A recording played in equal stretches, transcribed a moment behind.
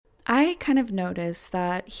I kind of notice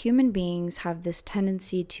that human beings have this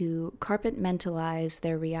tendency to compartmentalize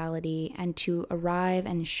their reality and to arrive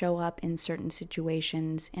and show up in certain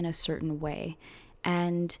situations in a certain way.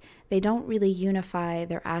 And they don't really unify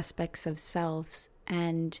their aspects of selves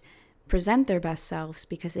and present their best selves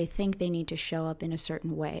because they think they need to show up in a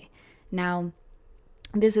certain way. Now,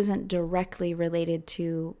 this isn't directly related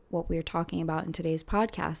to what we're talking about in today's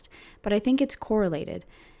podcast, but I think it's correlated.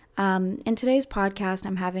 In today's podcast,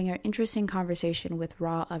 I'm having an interesting conversation with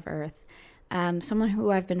Raw of Earth, someone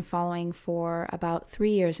who I've been following for about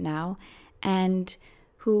 3 years now, and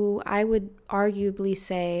who I would arguably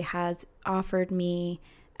say has offered me,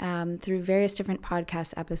 through various different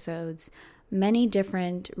podcast episodes, many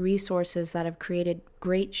different resources that have created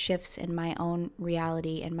great shifts in my own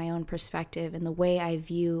reality and my own perspective and the way I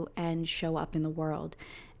view and show up in the world.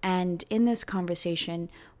 And in this conversation,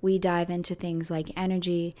 we dive into things like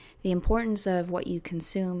energy, the importance of what you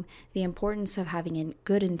consume, the importance of having a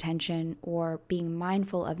good intention or being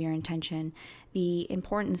mindful of your intention, the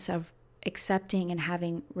importance of accepting and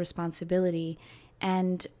having responsibility,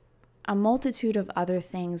 and a multitude of other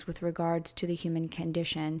things with regards to the human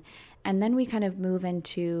condition. And then we kind of move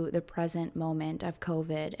into the present moment of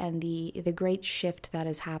COVID and the great shift that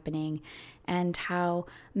is happening, and how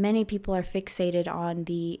many people are fixated on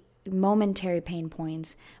the momentary pain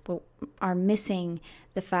points, but are missing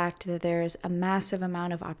the fact that there's a massive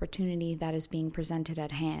amount of opportunity that is being presented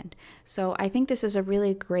at hand. So I think this is a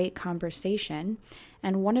really great conversation.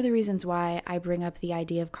 And one of the reasons why I bring up the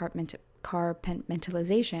idea of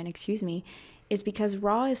compartmentalization, is because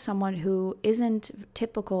Raw is someone who isn't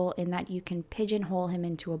typical in that you can pigeonhole him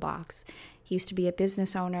into a box. He used to be a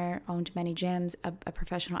business owner, owned many gyms, a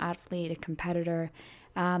professional athlete, a competitor,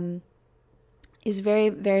 is very,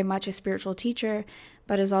 very much a spiritual teacher,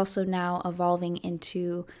 but is also now evolving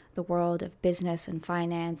into the world of business and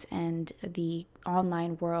finance and the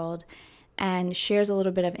online world, and shares a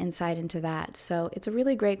little bit of insight into that. So it's a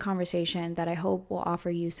really great conversation that I hope will offer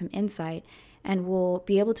you some insight and will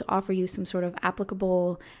be able to offer you some sort of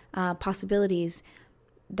applicable possibilities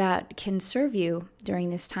that can serve you during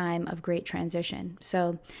this time of great transition.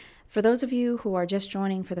 So for those of you who are just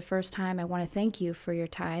joining for the first time, I want to thank you for your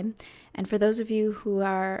time. And for those of you who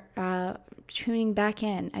are tuning back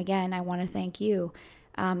in, again, I want to thank you.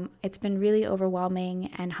 It's been really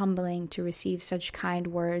overwhelming and humbling to receive such kind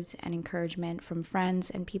words and encouragement from friends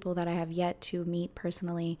and people that I have yet to meet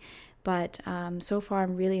personally. But so far,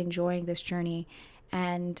 I'm really enjoying this journey.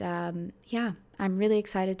 And I'm really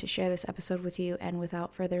excited to share this episode with you. And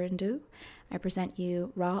without further ado, I present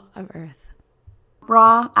you Raw of Earth.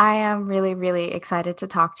 Raw, I am really, really excited to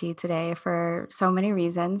talk to you today for so many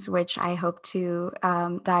reasons, which I hope to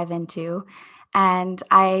dive into. And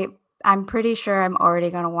I'm pretty sure I'm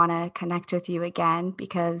already going to want to connect with you again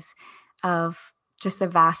because of just the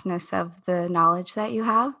vastness of the knowledge that you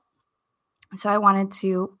have. So I wanted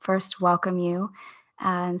to first welcome you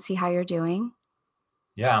and see how you're doing.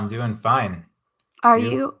 Yeah, I'm doing fine. Are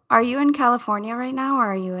You? you in California right now,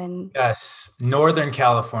 or are you in? Yes, Northern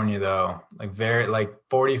California though, like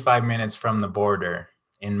 45 minutes from the border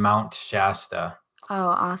in Mount Shasta. Oh,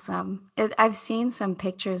 awesome. I've seen some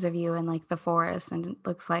pictures of you in like the forest and it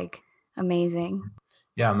looks like amazing.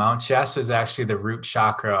 Yeah, Mount Shasta is actually the root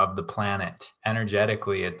chakra of the planet.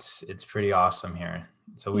 Energetically, it's pretty awesome here.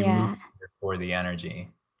 So we move Yeah. here for the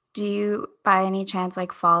energy. Do you by any chance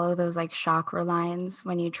like follow those like chakra lines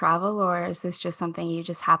when you travel, or is this just something you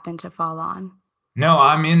just happen to fall on? No,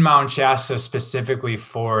 I'm in Mount Shasta specifically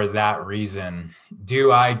for that reason.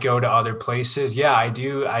 Do I go to other places? Yeah, I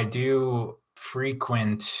do. I do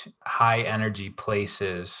frequent high energy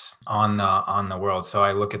places on the world. So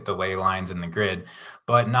I look at the ley lines and the grid,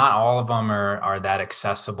 but not all of them are that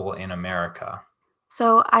accessible in America.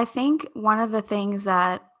 So I think one of the things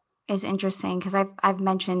that is interesting, because I've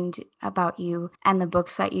mentioned about you and the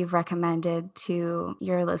books that you've recommended to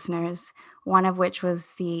your listeners, one of which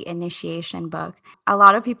was the initiation book. A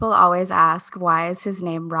lot of people always ask, why is his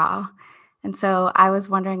name Ra? And so I was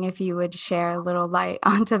wondering if you would share a little light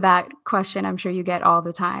onto that question I'm sure you get all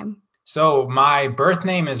the time. So my birth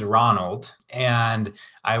name is Ronald, and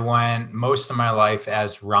I went most of my life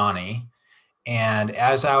as Ronnie. And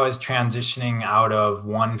as I was transitioning out of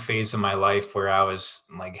one phase of my life where I was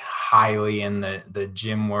like highly in the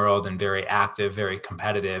gym world and very active, very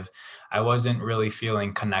competitive, I wasn't really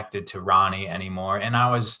feeling connected to Ronnie anymore. And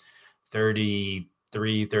I was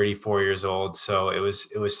 33, 34 years old. So it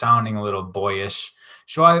was sounding a little boyish.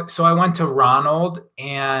 So I went to Ronald,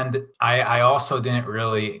 and I also it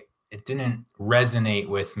didn't resonate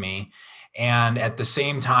with me. And at the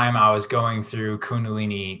same time, I was going through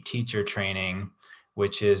Kundalini teacher training,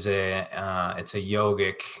 which is it's a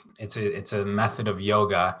yogic, it's a method of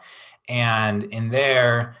yoga. And in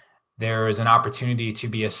there is an opportunity to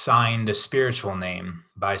be assigned a spiritual name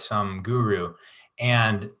by some guru.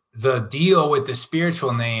 And the deal with the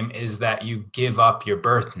spiritual name is that you give up your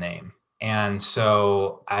birth name. And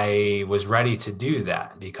so I was ready to do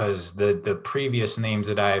that because the previous names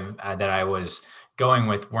that I was going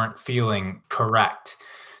with weren't feeling correct.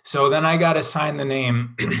 So then I got assigned the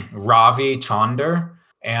name Ravi Chandar,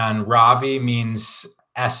 and Ravi means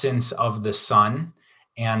essence of the sun,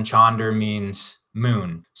 and Chandar means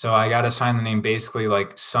moon. So I got assigned the name basically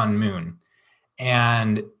like sun moon.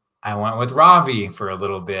 And I went with Ravi for a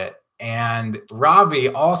little bit. And Ravi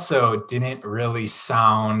also didn't really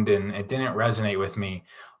sound, and it didn't resonate with me,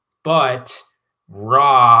 but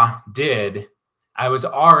Ra did. I was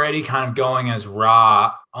already kind of going as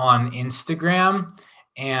Ra on Instagram,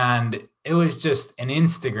 and it was just an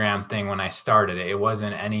Instagram thing when I started it. It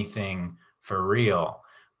wasn't anything for real.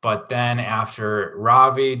 But then after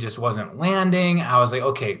Ravi just wasn't landing, I was like,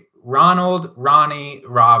 okay, Ronald, Ronnie,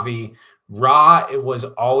 Ravi, Ra, it was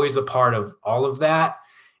always a part of all of that,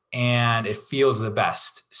 and it feels the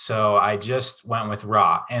best. So I just went with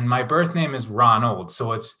Ra. And my birth name is Ronald.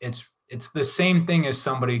 So it's the same thing as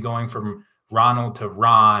somebody going from Ronald to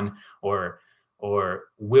Ron or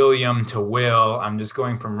William to Will. I'm just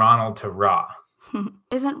going from Ronald to Ra.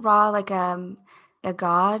 Isn't Ra like a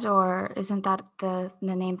god, or isn't that the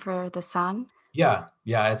name for the sun? Yeah,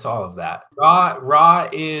 it's all of that. Ra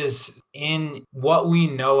is in what we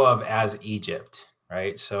know of as Egypt,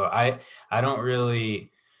 right? So I don't really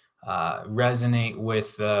resonate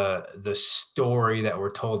with the story that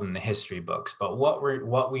we're told in the history books, but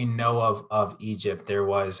what we know of Egypt, there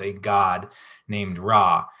was a god named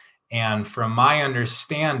Ra, and from my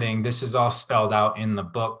understanding, this is all spelled out in the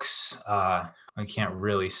books. I can't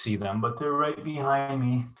really see them, but they're right behind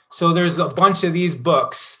me. So there's a bunch of these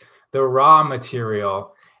books, the Ra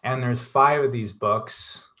material, and there's 5 of these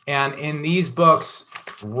books, and in these books,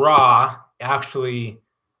 Ra actually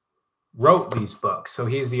wrote these books. So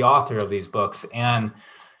he's the author of these books. And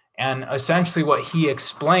essentially what he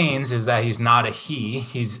explains is that he's not a he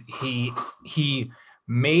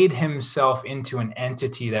made himself into an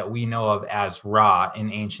entity that we know of as Ra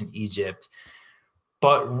in ancient Egypt.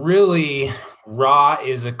 But really, Ra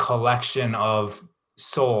is a collection of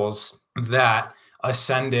souls that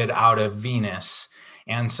ascended out of Venus.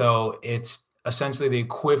 And so it's essentially the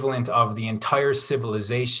equivalent of the entire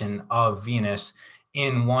civilization of Venus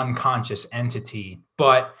in one conscious entity.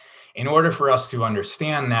 But in order for us to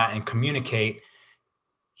understand that and communicate,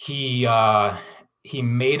 he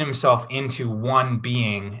made himself into one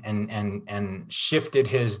being and shifted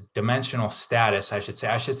his dimensional status, I should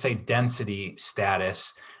say density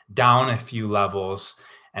status, down a few levels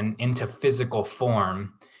and into physical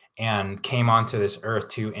form, and came onto this earth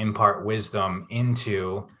to impart wisdom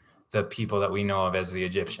into the people that we know of as the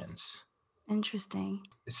Egyptians. Interesting.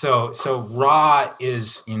 So Ra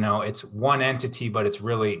is, it's one entity, but it's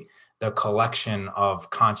really the collection of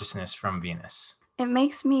consciousness from Venus. It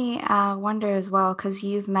makes me wonder as well, because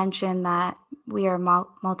you've mentioned that we are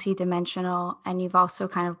multidimensional, and you've also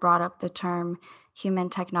kind of brought up the term human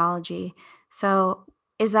technology. So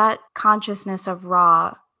is that consciousness of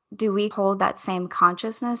Ra, do we hold that same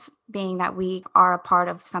consciousness, being that we are a part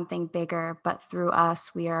of something bigger, but through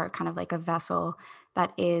us, we are kind of like a vessel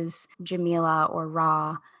that is Jamila or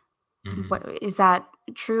Ra? Mm-hmm. Is that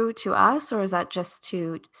true to us, or is that just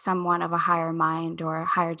to someone of a higher mind or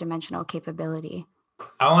higher dimensional capability?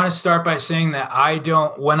 I want to start by saying that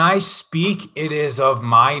when I speak, it is of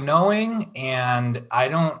my knowing, and I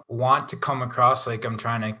don't want to come across like I'm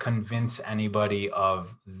trying to convince anybody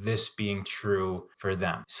of this being true for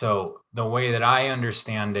them. So the way that I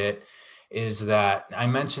understand it is that I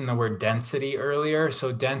mentioned the word density earlier.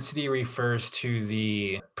 So density refers to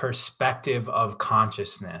the perspective of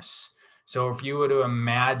consciousness. So if you were to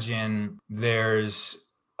imagine there's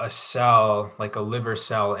a cell, like a liver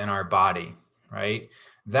cell in our body, right?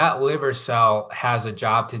 That liver cell has a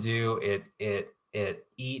job to do. It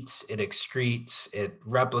eats, it excretes, it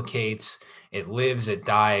replicates, it lives, it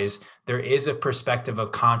dies. There is a perspective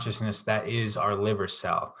of consciousness that is our liver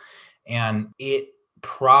cell. And it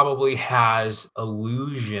probably has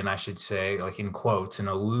illusion, I should say, like in quotes, an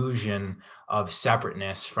illusion of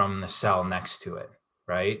separateness from the cell next to it,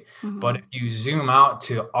 right? Mm-hmm. But if you zoom out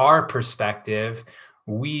to our perspective,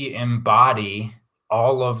 we embody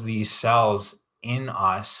all of these cells in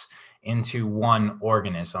us into one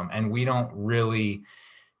organism, and we don't really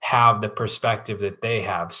have the perspective that they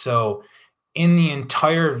have. So in the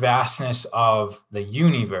entire vastness of the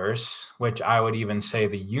universe, which I would even say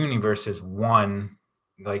the universe is one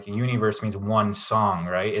like universe means one song,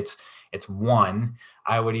 right? It's one.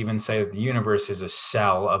 I would even say that the universe is a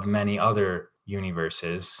cell of many other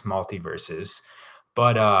universes, multiverses.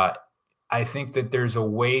 But I think that there's a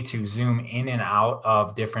way to zoom in and out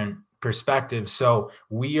of different perspectives. So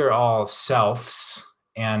we are all selves.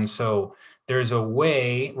 And so there's a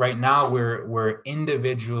way right now we're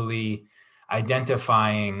individually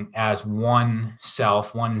identifying as one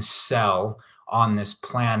self, one cell on this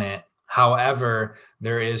planet. However,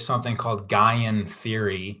 there is something called Gaian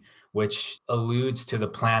theory, which alludes to the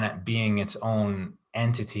planet being its own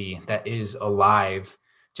entity that is alive,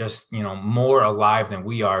 just, more alive than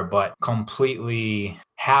we are, but completely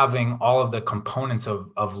having all of the components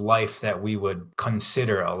of life that we would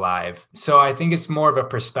consider alive. So I think it's more of a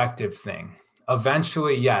perspective thing.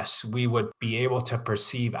 Eventually, yes, we would be able to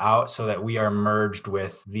perceive out so that we are merged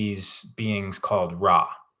with these beings called Ra,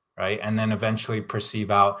 right? And then eventually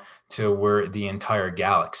perceive out to we're the entire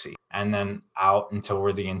galaxy, and then out until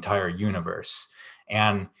we're the entire universe.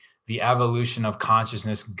 And the evolution of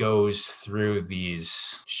consciousness goes through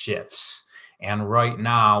these shifts. And right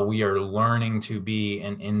now we are learning to be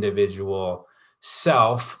an individual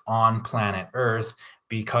self on planet Earth,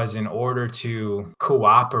 because in order to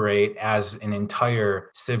cooperate as an entire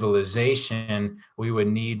civilization, we would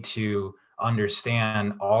need to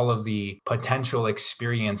understand all of the potential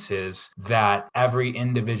experiences that every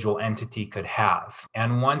individual entity could have.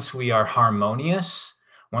 And once we are harmonious,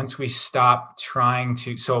 once we stop trying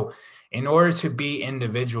to, so in order to be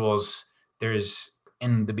individuals, there's,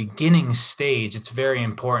 in the beginning stage, it's very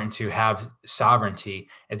important to have sovereignty.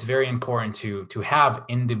 It's very important to have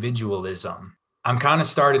individualism. I'm kind of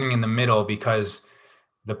starting in the middle because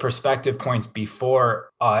the perspective points before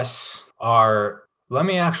us are, let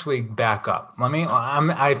me actually back up.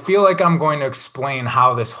 I feel like I'm going to explain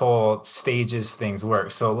how this whole stages things work.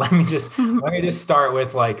 So let me just start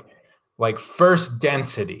with like first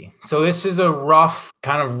density. So this is a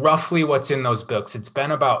roughly what's in those books. It's been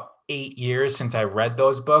about 8 years since I read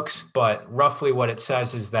those books, but roughly what it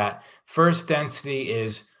says is that first density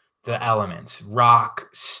is the elements: rock,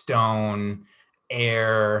 stone,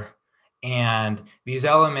 air, and these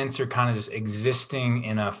elements are kind of just existing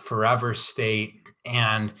in a forever state,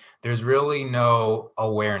 and there's really no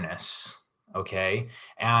awareness. Okay.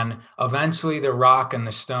 And eventually the rock and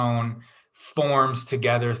the stone forms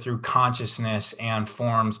together through consciousness and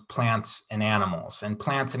forms plants and animals. And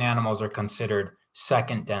plants and animals are considered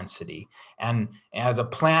second density. And as a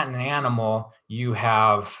plant and animal, you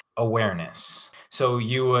have awareness. So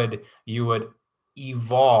you would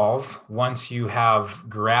evolve once you have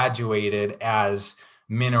graduated as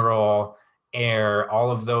mineral, air,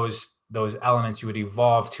 all of those elements. You would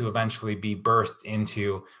evolve to eventually be birthed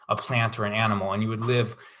into a plant or an animal, and you would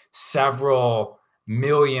live several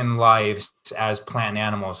million lives as plant and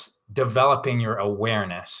animals, developing your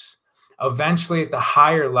awareness. Eventually, at the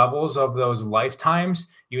higher levels of those lifetimes,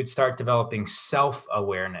 you would start developing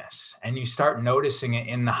self-awareness, and you start noticing it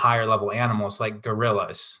in the higher level animals like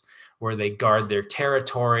gorillas, where they guard their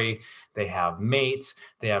territory, they have mates,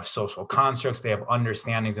 they have social constructs, they have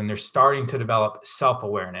understandings, and they're starting to develop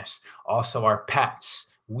self-awareness. Also, our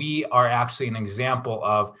pets. We are actually an example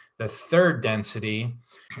of the third density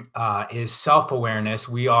is self-awareness.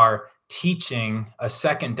 We are teaching a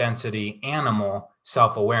second density animal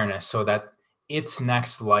self-awareness so that its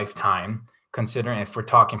next lifetime, considering if we're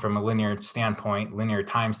talking from a linear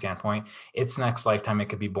time standpoint, its next lifetime, it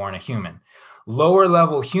could be born a human. Lower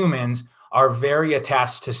level humans are very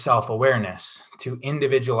attached to self-awareness, to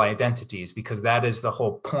individual identities, because that is the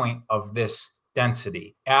whole point of this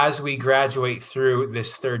density. As we graduate through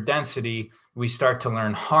this third density, we start to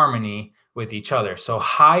learn harmony with each other. So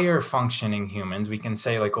higher functioning humans, we can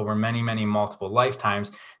say like over many, many multiple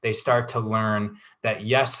lifetimes, they start to learn that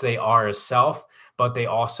yes, they are a self, but they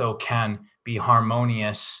also can be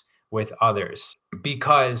harmonious with others.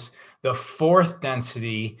 Because the fourth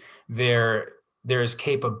density, there's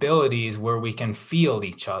capabilities where we can feel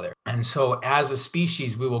each other. And so as a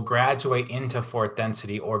species, we will graduate into fourth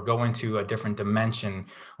density or go into a different dimension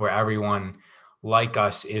where everyone like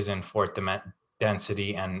us is in fourth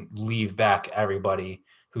density, and leave back everybody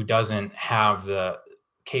who doesn't have the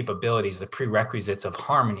capabilities, the prerequisites of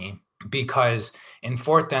harmony. Because in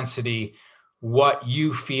fourth density, what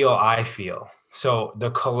you feel, I feel. So the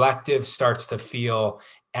collective starts to feel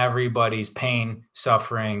everybody's pain,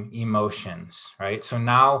 suffering, emotions, right? So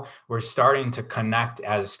now we're starting to connect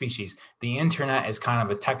as a species. The internet is kind of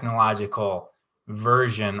a technological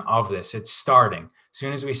version of this. It's starting. As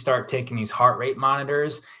soon as we start taking these heart rate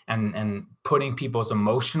monitors and putting people's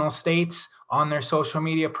emotional states on their social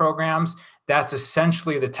media programs, that's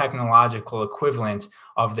essentially the technological equivalent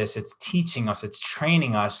of this. It's teaching us, it's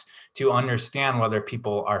training us to understand what other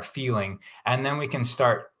people are feeling. And then we can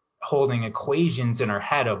start holding equations in our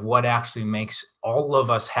head of what actually makes all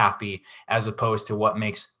of us happy as opposed to what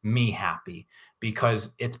makes me happy,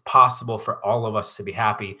 because it's possible for all of us to be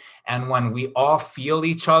happy. And when we all feel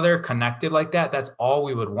each other connected like that, that's all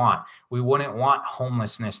we would want. We wouldn't want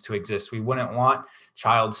homelessness to exist. We wouldn't want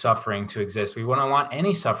child suffering to exist. We wouldn't want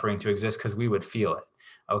any suffering to exist because we would feel it.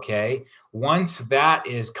 Okay. Once that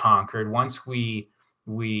is conquered, once we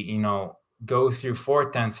go through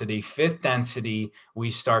fourth density, fifth density, we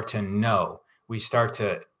start to know.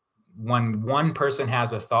 When one person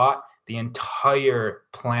has a thought, the entire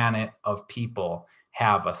planet of people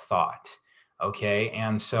have a thought. Okay.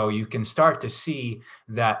 And so you can start to see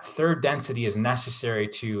that third density is necessary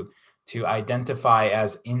to identify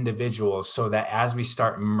as individuals, so that as we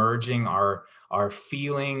start merging our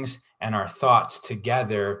feelings and our thoughts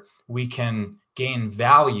together, we can gain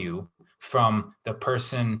value from the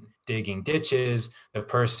person digging ditches, the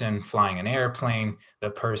person flying an airplane, the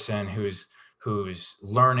person who's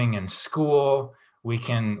learning in school. We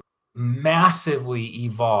can massively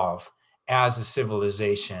evolve as a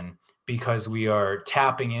civilization because we are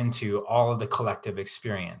tapping into all of the collective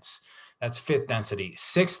experience. That's fifth density.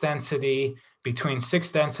 Sixth density, between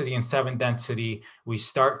sixth density and seventh density, we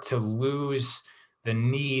start to lose the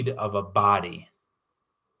need of a body.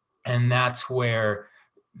 And that's where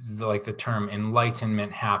the term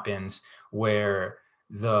enlightenment happens, where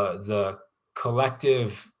the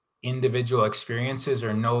collective individual experiences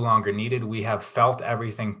are no longer needed. We have felt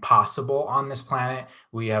everything possible on this planet.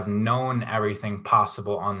 We have known everything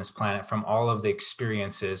possible on this planet from all of the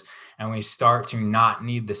experiences, and we start to not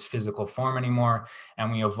need this physical form anymore,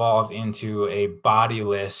 and we evolve into a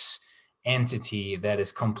bodiless entity that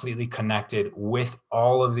is completely connected with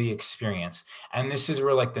all of the experience. And this is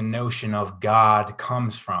where the notion of God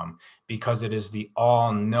comes from, because it is the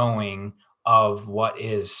all-knowing of what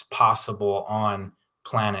is possible on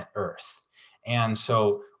planet Earth. And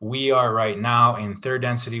so we are right now in third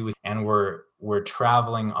density, and we're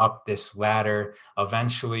traveling up this ladder.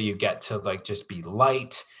 Eventually you get to just be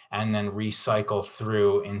light, and then recycle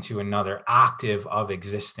through into another octave of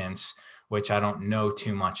existence, which I don't know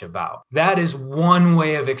too much about. That is one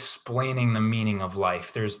way of explaining the meaning of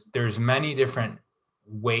life. There's many different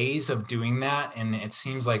ways of doing that, and it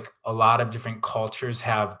seems like a lot of different cultures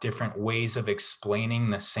have different ways of explaining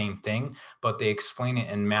the same thing, but they explain it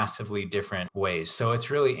in massively different ways. So it's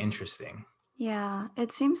really interesting. Yeah,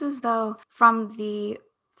 it seems as though from the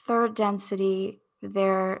third density,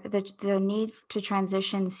 the need to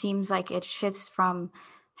transition seems like it shifts from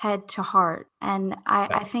head to heart. And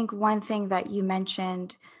I think one thing that you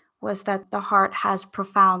mentioned was that the heart has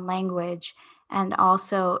profound language, and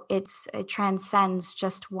also it transcends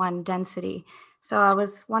just one density. So I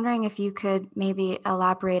was wondering if you could maybe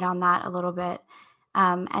elaborate on that a little bit,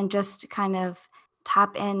 and just kind of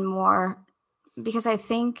tap in more, because I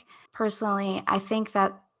think personally, I think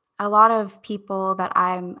that a lot of people that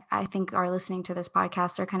I think are listening to this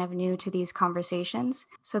podcast are kind of new to these conversations.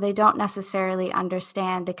 So they don't necessarily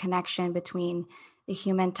understand the connection between the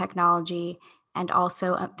human technology and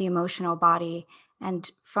also the emotional body. And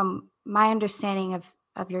from my understanding of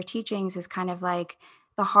your teachings is kind of like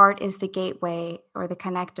the heart is the gateway or the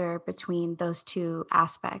connector between those two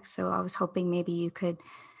aspects. So I was hoping maybe you could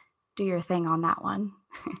do your thing on that one.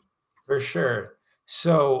 For sure.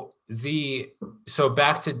 So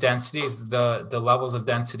back to densities, the levels of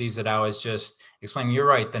densities that I was just explaining, you're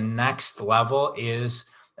right. The next level is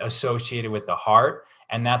associated with the heart,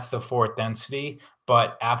 and that's the fourth density.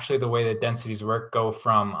 But actually the way the densities work go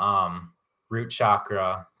from root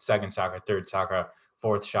chakra, second chakra, third chakra,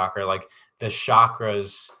 fourth chakra. Like the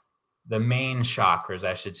chakras, the main chakras,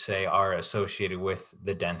 I should say, are associated with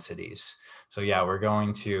the densities. So yeah, we're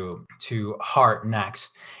going to heart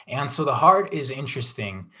next. And so the heart is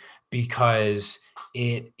interesting because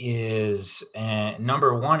it is,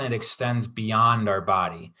 number one, it extends beyond our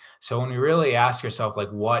body. So when we really ask yourself,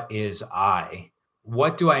 what is I?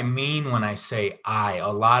 What do I mean when I say I?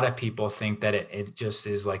 A lot of people think that it just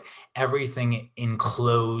is everything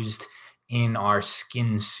enclosed in our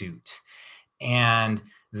skin suit. And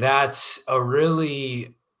that's a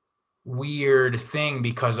really weird thing,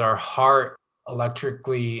 because our heart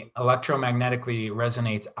electromagnetically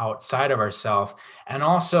resonates outside of ourselves. And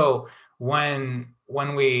also when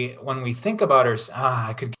we think about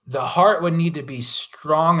the heart would need to be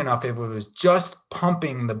strong enough. If it was just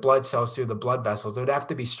pumping the blood cells through the blood vessels, it would have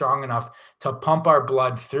to be strong enough to pump our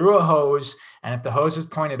blood through a hose. And if the hose was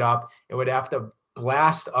pointed up, it would have to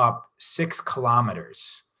blast up 6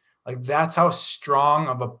 kilometers. That's how strong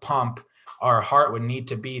of a pump our heart would need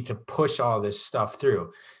to be to push all this stuff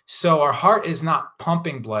through. So our heart is not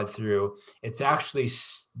pumping blood through. It's actually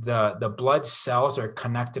the blood cells are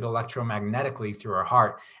connected electromagnetically through our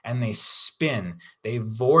heart, and they spin. They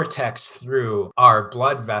vortex through our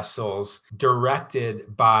blood vessels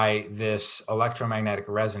directed by this electromagnetic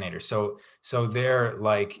resonator. So they're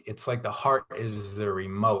like, it's like the heart is the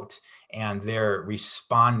remote, and they're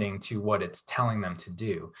responding to what it's telling them to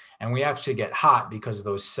do. And we actually get hot because of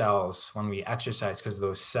those cells when we exercise, because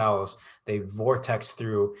those cells, they vortex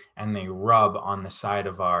through and they rub on the side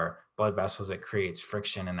of our blood vessels. It creates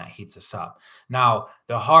friction and that heats us up. Now,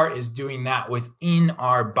 the heart is doing that within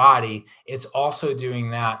our body. It's also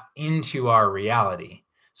doing that into our reality.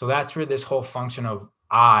 So that's where this whole function of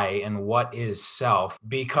I and what is self,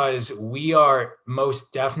 because we are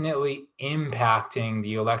most definitely impacting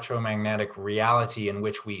the electromagnetic reality in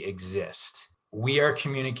which we exist. We are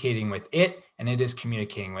communicating with it, and it is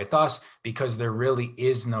communicating with us, because there really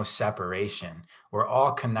is no separation. We're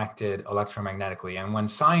all connected electromagnetically. And when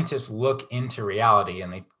scientists look into reality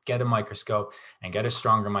and they get a microscope and get a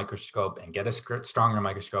stronger microscope and get a stronger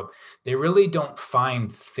microscope, they really don't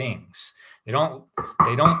find things. They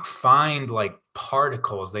don't find like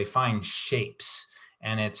particles. They find shapes,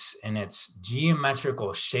 and it's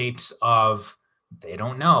geometrical shapes of, they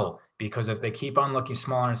don't know, because if they keep on looking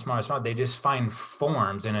smaller and smaller and smaller, they just find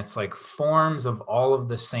forms, and it's like forms of all of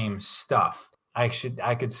the same stuff. I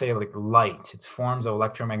could say like light. It's forms of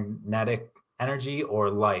electromagnetic energy or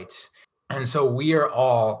light. And so we are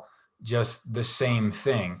all just the same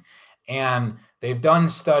thing. And they've done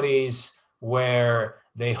studies where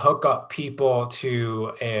they hook up people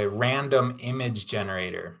to a random image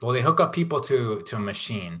generator. Well, they hook up people to a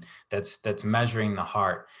machine that's measuring the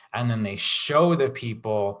heart, and then they show the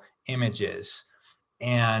people images.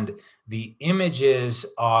 And the images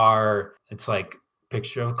are, it's like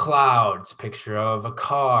picture of clouds, picture of a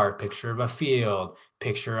car, picture of a field,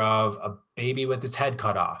 picture of a baby with its head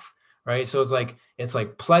cut off, right? So it's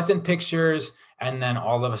like pleasant pictures, and then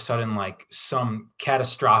all of a sudden like some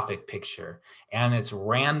catastrophic picture, and it's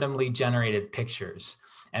randomly generated pictures.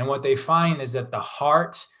 And what they find is that the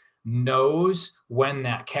heart knows when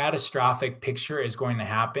that catastrophic picture is going to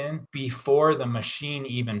happen before the machine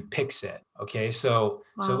even picks it. Okay, so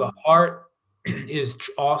the heart is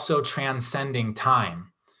also transcending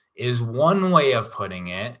time, is one way of putting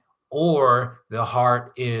it. Or the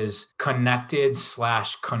heart is connected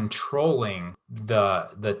 / controlling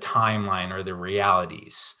the timeline or the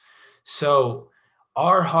realities. So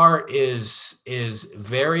our heart is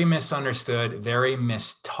very misunderstood, very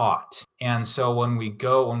mistaught. And so when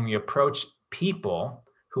we approach people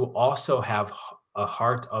who also have a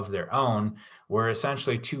heart of their own, we're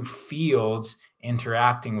essentially two fields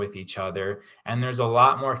interacting with each other. And there's a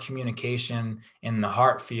lot more communication in the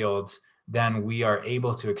heart fields than we are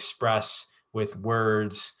able to express with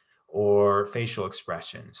words or facial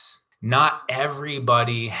expressions. Not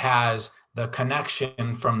everybody has the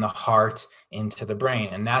connection from the heart into the brain.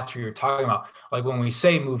 And that's what you're talking about. Like when we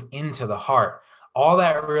say move into the heart, all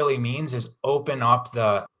that really means is open up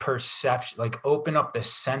the perception, like open up the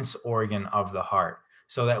sense organ of the heart,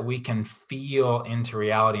 so that we can feel into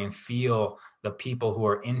reality and feel the people who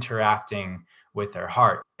are interacting with their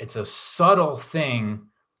heart. It's a subtle thing,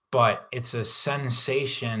 but it's a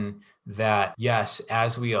sensation that, yes,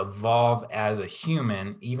 as we evolve as a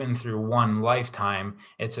human, even through one lifetime,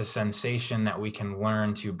 it's a sensation that we can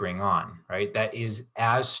learn to bring on, right? That is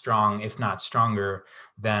as strong, if not stronger,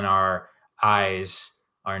 than our eyes,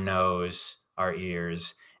 our nose, our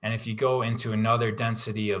ears. And if you go into another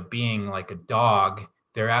density of being like a dog,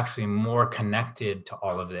 they're actually more connected to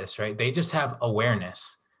all of this, right? They just have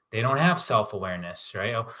awareness. They don't have self-awareness,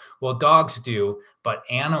 right? Well, dogs do, but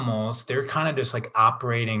animals, they're kind of just like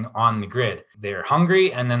operating on the grid. They're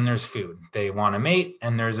hungry, and then there's food. They want a mate,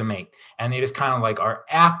 and there's a mate. And they just kind of like are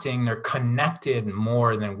acting, they're connected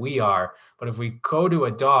more than we are. But if we go to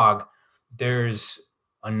a dog, there's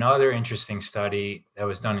another interesting study that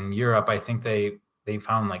was done in Europe. I think they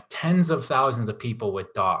found like tens of thousands of people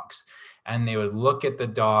with dogs, and they would look at the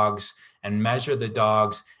dogs and measure the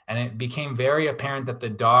dogs. And it became very apparent that the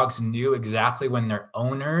dogs knew exactly when their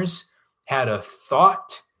owners had a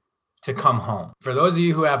thought to come home. For those of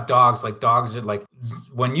you who have dogs, like dogs are like,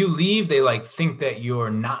 when you leave, they like think that you're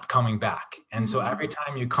not coming back. And so every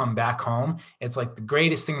time you come back home, it's like the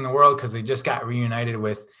greatest thing in the world, because they just got reunited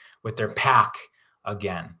with their pack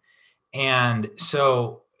again. And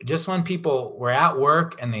so just when people were at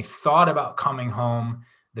work and they thought about coming home,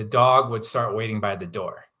 the dog would start waiting by the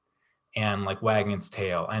door and like wagging its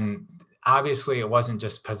tail. And obviously it wasn't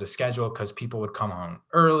just because of schedule, because people would come home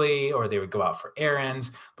early or they would go out for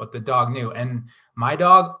errands, but the dog knew. And my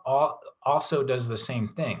dog also does the same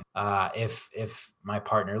thing. If my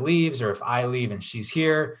partner leaves or if I leave and she's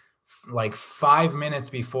here, like 5 minutes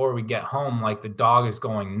before we get home, like the dog is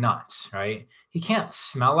going nuts, right? He can't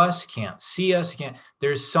smell us, can't see us, can't.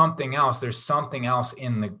 There's something else. There's something else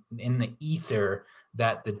in the ether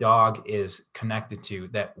that the dog is connected to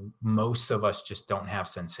that most of us just don't have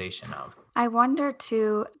sensation of. I wonder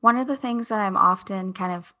too, one of the things that I'm often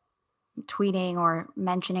kind of tweeting or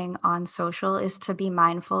mentioning on social is to be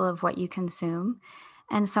mindful of what you consume.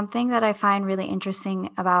 And something that I find really interesting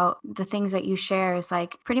about the things that you share is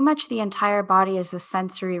like pretty much the entire body is a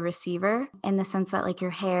sensory receiver, in the sense that like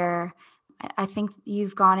your hair, I think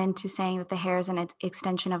you've gone into saying that the hair is an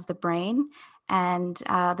extension of the brain. And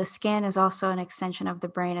the skin is also an extension of the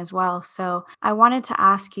brain as well. So I wanted to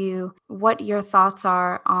ask you what your thoughts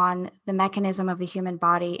are on the mechanism of the human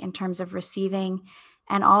body in terms of receiving,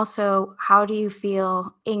 and also how do you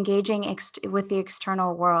feel engaging with the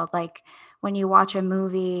external world? Like when you watch a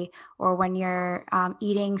movie or when you're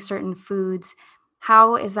eating certain foods,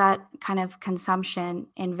 how is that kind of consumption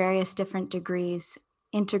in various different degrees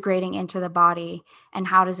integrating into the body, and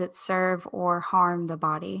how does it serve or harm the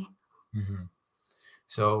body? Mm-hmm.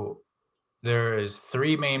 So there is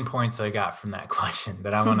 3 main points I got from that question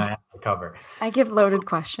that I'm going to have to cover. I give loaded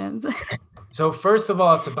questions. So first of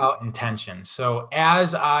all, it's about intention. So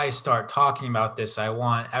as I start talking about this, I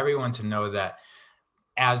want everyone to know that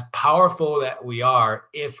as powerful that we are,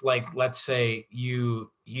 if like, let's say you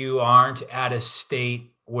aren't at a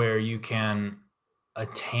state where you can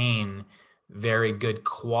attain very good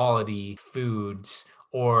quality foods,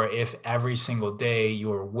 or if every single day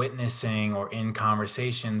you're witnessing or in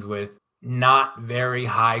conversations with not very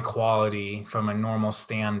high quality from a normal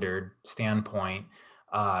standpoint,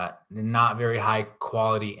 not very high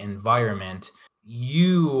quality environment,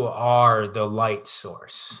 you are the light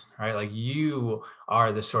source, right? Like you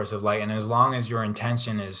are the source of light. And as long as your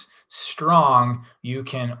intention is strong, you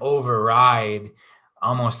can override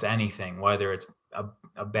almost anything, whether it's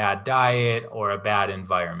a bad diet or a bad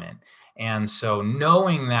environment. And so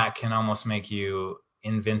knowing that can almost make you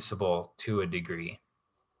invincible to a degree.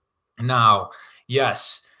 Now,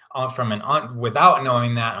 yes, without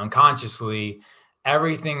knowing that unconsciously,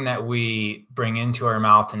 everything that we bring into our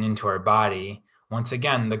mouth and into our body, once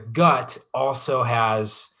again, the gut also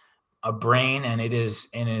has a brain, and it is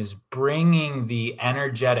bringing the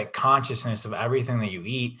energetic consciousness of everything that you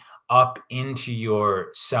eat up into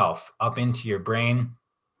yourself, up into your brain.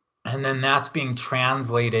 And then that's being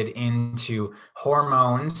translated into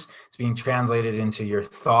hormones. It's being translated into your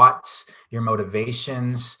thoughts, your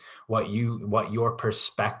motivations, what your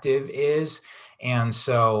perspective is. And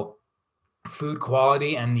so food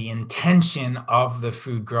quality and the intention of the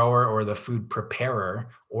food grower or the food preparer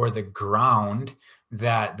or the ground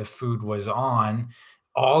that the food was on,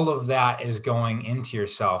 all of that is going into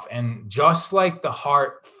yourself. And just like the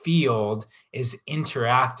heart field is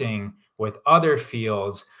interacting with other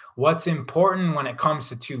fields, what's important when it comes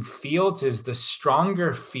to two fields is the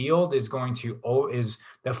stronger field is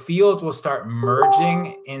the field will start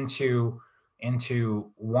merging into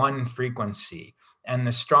one frequency, and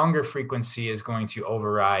the stronger frequency is going to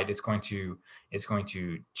override. It's going to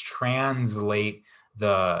translate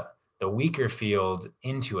the weaker field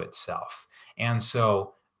into itself. And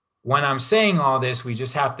so when I'm saying all this, we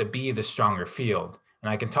just have to be the stronger field. And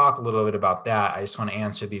I can talk a little bit about that. I just want to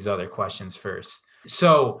answer these other questions first.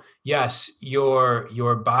 So yes,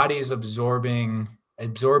 your body is absorbing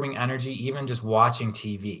energy, even just watching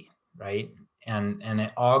TV, right? And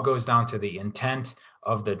it all goes down to the intent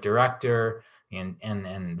of the director, and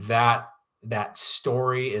that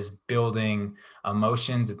story is building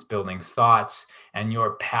emotions, it's building thoughts, and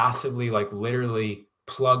you're passively, like literally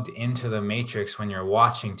plugged into the matrix when you're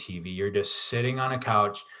watching TV. You're just sitting on a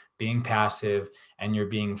couch being passive, and you're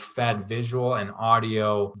being fed visual and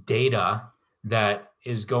audio data that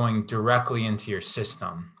is going directly into your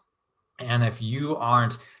system. And if you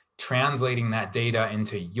aren't translating that data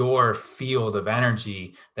into your field of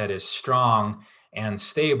energy that is strong and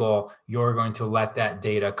stable, you're going to let that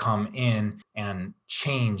data come in and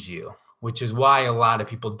change you, which is why a lot of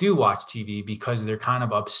people do watch TV, because they're kind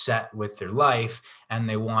of upset with their life and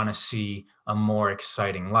they want to see a more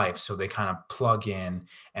exciting life. So they kind of plug in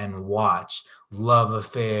and watch love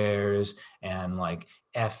affairs and like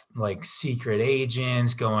secret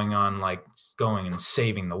agents going and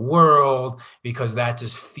saving the world, because that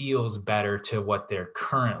just feels better to what their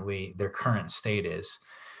current state is.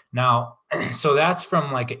 Now, so that's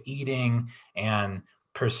from like eating and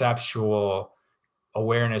perceptual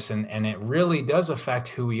awareness, and it really does affect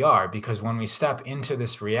who we are, because when we step into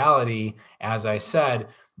this reality, as I said,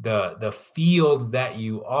 the field that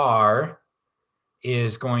you are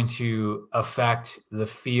is going to affect the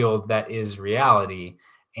field that is reality.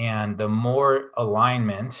 And the more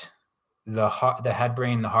alignment the head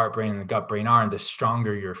brain, the heart brain, and the gut brain are, the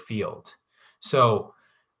stronger your field. So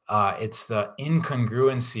it's the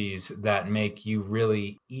incongruencies that make you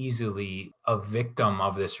really easily a victim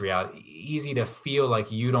of this reality. Easy to feel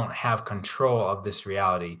like you don't have control of this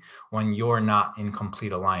reality when you're not in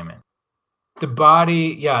complete alignment. The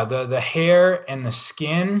body, yeah, the hair and the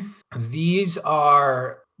skin, these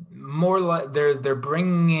are more like they're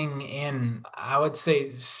bringing in, I would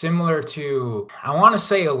say, similar to, I want to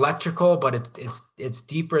say electrical, but it's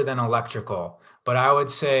deeper than electrical. But I would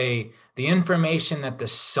say the information that the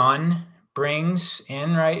sun brings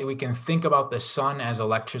in, right? We can think about the sun as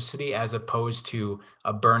electricity as opposed to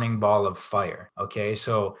a burning ball of fire. Okay,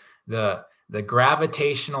 so the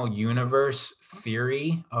gravitational universe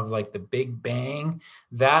theory of like the Big Bang,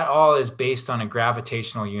 that all is based on a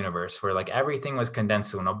gravitational universe where like everything was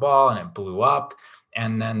condensed in a ball and it blew up.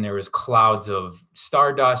 And then there was clouds of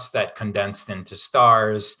stardust that condensed into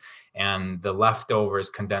stars, and the leftovers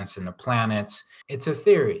condensed into planets. It's a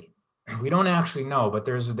theory. We don't actually know, but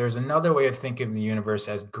there's another way of thinking of the universe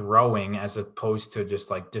as growing as opposed to just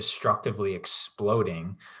like destructively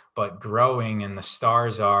exploding, but growing, and the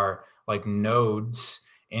stars are like nodes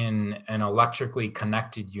in an electrically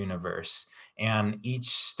connected universe, and each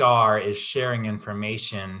star is sharing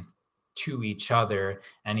information to each other,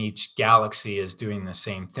 and each galaxy is doing the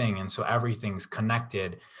same thing, and so everything's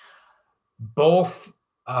connected, both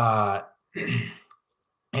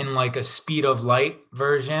in like a speed of light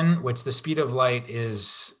version, which the speed of light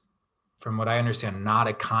is, from what I understand, not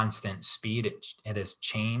a constant speed. It has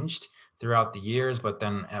changed throughout the years, but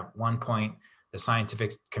then at one point the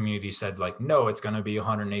scientific community said like, no, it's going to be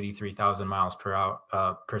 183,000 miles per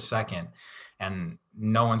hour per second, and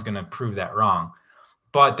no one's going to prove that wrong.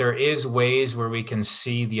 But there is ways where we can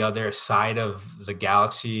see the other side of the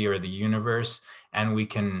galaxy or the universe, and we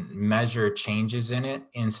can measure changes in it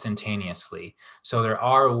instantaneously. So there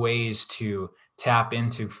are ways to tap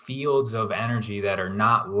into fields of energy that are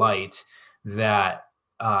not light, that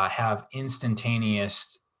have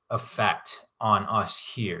instantaneous effect on us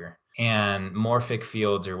here. And morphic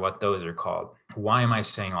fields are what those are called. Why am I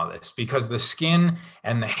saying all this? Because the skin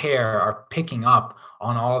and the hair are picking up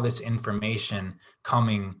on all this information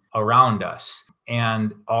coming around us.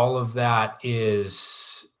 And all of that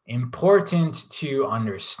is important to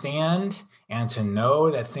understand and to know,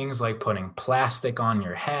 that things like putting plastic on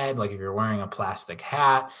your head, like if you're wearing a plastic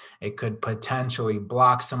hat, it could potentially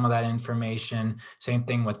block some of that information. Same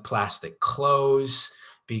thing with plastic clothes,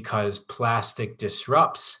 because plastic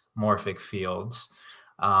disrupts morphic fields,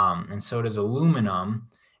 and so does aluminum.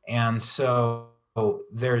 And so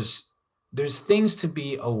there's things to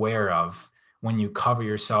be aware of when you cover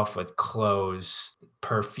yourself with clothes,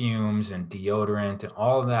 perfumes, and deodorant, and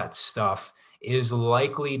all of that stuff is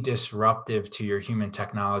likely disruptive to your human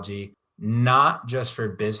technology, not just for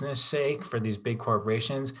business sake for these big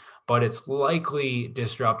corporations, but it's likely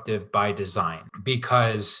disruptive by design,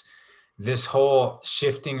 because this whole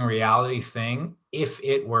shifting reality thing, if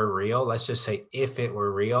it were real, let's just say if it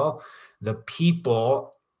were real, the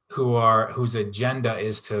people whose agenda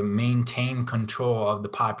is to maintain control of the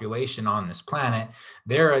population on this planet,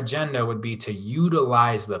 their agenda would be to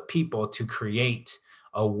utilize the people to create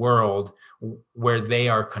a world where they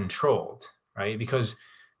are controlled, right? Because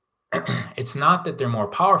it's not that they're more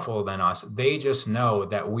powerful than us. They just know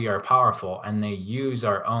that we are powerful, and they use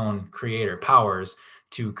our own creator powers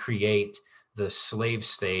to create the slave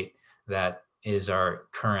state that is our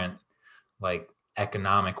current like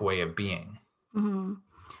economic way of being. Mm-hmm.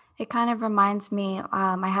 It kind of reminds me,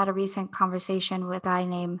 I had a recent conversation with a guy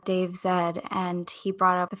named Dave Zed, and he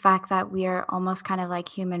brought up the fact that we are almost kind of like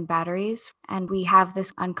human batteries, and we have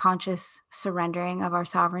this unconscious surrendering of our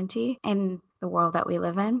sovereignty in the world that we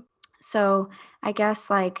live in. So I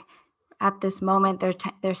guess like at this moment,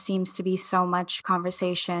 there seems to be so much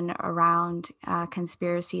conversation around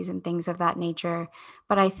conspiracies and things of that nature.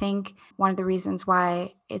 But I think one of the reasons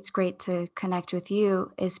why it's great to connect with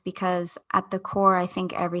you is because at the core, I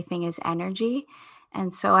think everything is energy.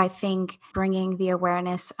 And so I think bringing the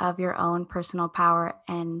awareness of your own personal power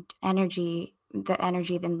and energy, the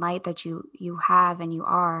energy, the light that you have and you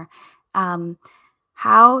are,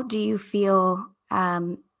 how do you feel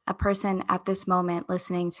a person at this moment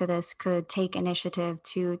listening to this could take initiative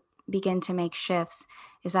to begin to make shifts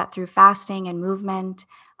Is that through fasting and movement?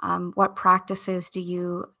 What practices do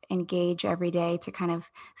you engage every day to kind of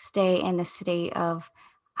stay in a state of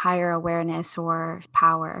higher awareness or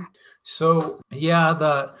power? So yeah,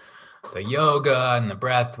 the yoga and the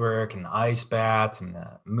breath work and the ice baths and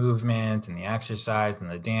the movement and the exercise and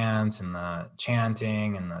the dance and the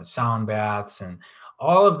chanting and the sound baths and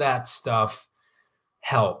all of that stuff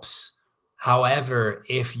helps. However,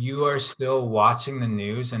 if you are still watching the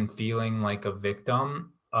news and feeling like a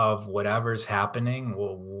victim of whatever's happening,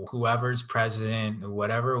 whoever's president,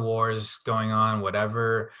 whatever war is going on,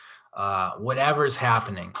 whatever's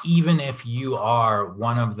happening, even if you are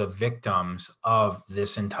one of the victims of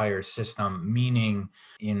this entire system, meaning,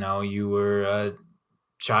 you were a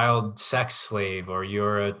child sex slave or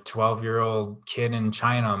you're a 12-year-old kid in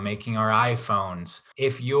China making our iPhones.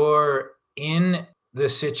 If you're in the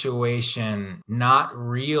situation not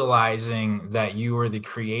realizing that you are the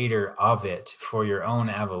creator of it for your own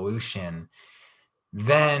evolution,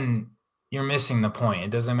 then you're missing the point.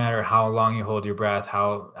 It doesn't matter how long you hold your breath,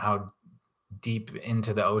 how deep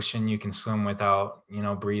into the ocean you can swim without,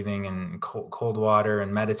 breathing in cold water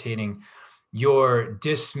and meditating. You're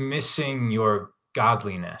dismissing your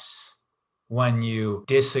godliness when you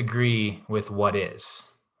disagree with what is.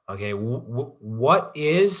 Okay, what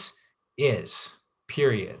is,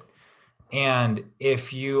 period. And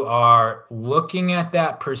if you are looking at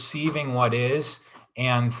that, perceiving what is,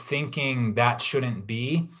 and thinking that shouldn't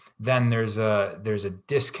be, then there's a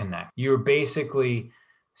disconnect. You're basically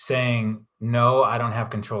saying, no, I don't have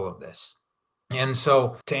control of this. And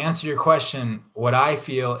so to answer your question, what I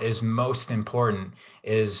feel is most important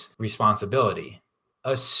is responsibility.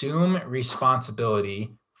 Assume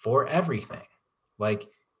responsibility for everything, like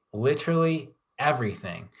literally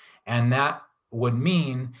everything. And that would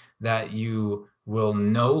mean that you will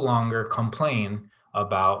no longer complain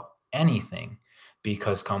about anything,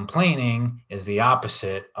 because complaining is the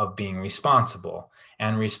opposite of being responsible.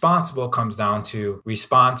 And responsible comes down to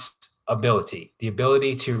response ability, the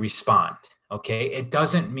ability to respond. Okay. It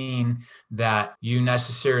doesn't mean that you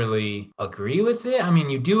necessarily agree with it. I mean,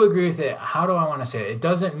 you do agree with it. How do I want to say it? It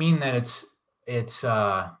doesn't mean that it's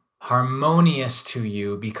harmonious to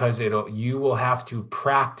you, because you will have to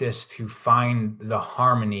practice to find the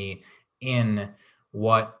harmony in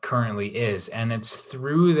what currently is. And it's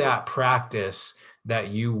through that practice that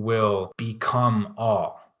you will become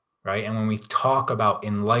all, right? And when we talk about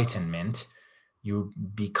enlightenment, you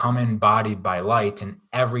become embodied by light, and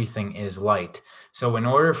everything is light. So in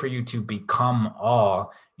order for you to become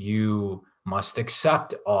all, you must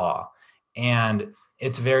accept all. And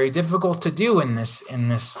it's very difficult to do in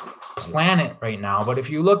this planet right now. But if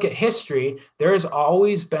you look at history, there's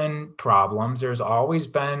always been problems. There's always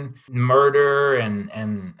been murder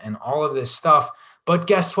and all of this stuff. But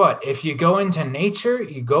guess what? If you go into nature,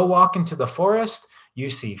 you go walk into the forest, you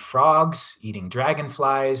see frogs eating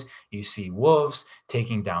dragonflies. You see wolves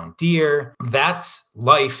taking down deer. That's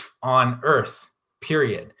life on Earth,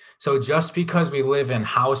 period. So just because we live in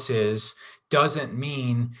houses doesn't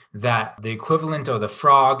mean that the equivalent of the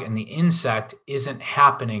frog and the insect isn't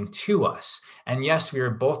happening to us. And yes, we are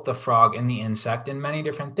both the frog and the insect in many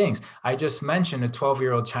different things. I just mentioned a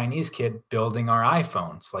 12-year-old Chinese kid building our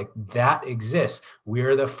iPhones. Like, that exists.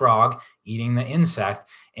 We're the frog eating the insect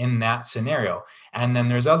in that scenario. And then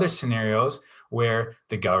there's other scenarios where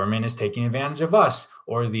the government is taking advantage of us,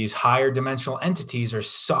 or these higher dimensional entities are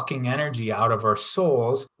sucking energy out of our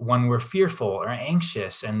souls when we're fearful or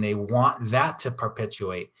anxious, and they want that to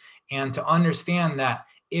perpetuate. And to understand that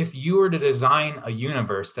if you were to design a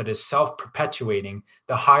universe that is self-perpetuating,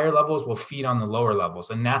 the higher levels will feed on the lower levels.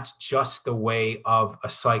 And that's just the way of a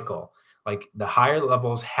cycle. Like, the higher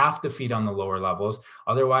levels have to feed on the lower levels.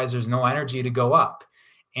 Otherwise, there's no energy to go up.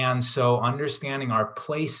 And so understanding our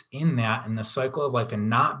place in that, in the cycle of life, and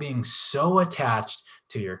not being so attached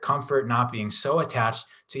to your comfort, not being so attached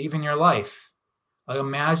to even your life. Like,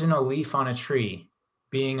 imagine a leaf on a tree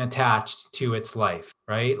being attached to its life,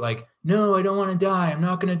 right? Like, no, I don't want to die. I'm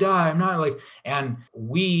not going to die. I'm not like, and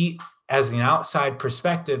we, as an outside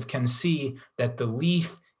perspective, can see that the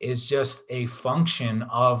leaf is just a function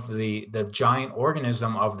of the giant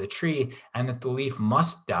organism of the tree, and that the leaf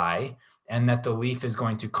must die, and that the leaf is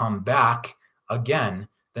going to come back again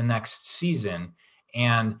the next season.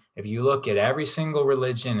 And if you look at every single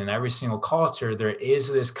religion and every single culture, there is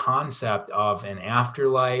this concept of an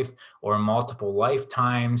afterlife or multiple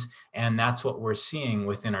lifetimes. And that's what we're seeing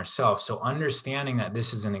within ourselves. So understanding that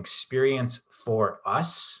this is an experience for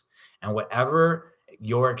us, and whatever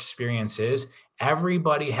your experience is,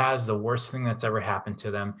 Everybody has the worst thing that's ever happened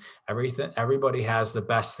to them. Everybody has the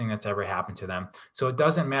best thing that's ever happened to them. So it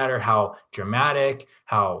doesn't matter how dramatic,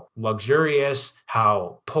 how luxurious,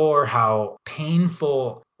 how poor, how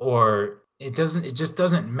painful, or it just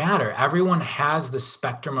doesn't matter. Everyone has the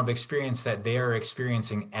spectrum of experience that they are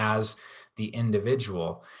experiencing as the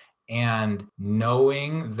individual. And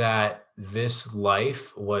knowing that this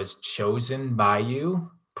life was chosen by you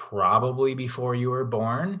probably before you were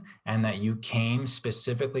born, and that you came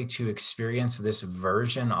specifically to experience this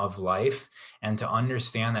version of life, and to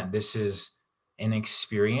understand that this is an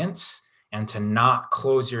experience, and to not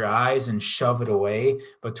close your eyes and shove it away,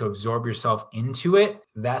 but to absorb yourself into it.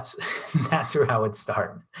 That's that's where I would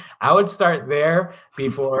start. I would start there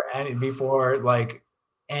before like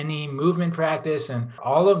any movement practice and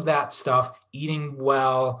all of that stuff, eating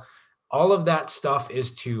well, all of that stuff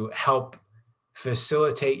is to help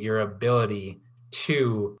facilitate your ability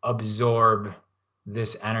to absorb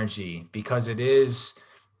this energy, because it is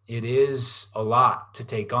a lot to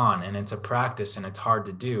take on, and it's a practice, and it's hard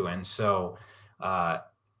to do. And so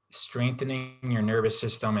strengthening your nervous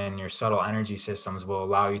system and your subtle energy systems will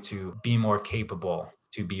allow you to be more capable,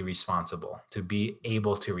 to be responsible, to be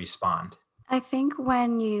able to respond. I think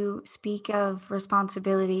when you speak of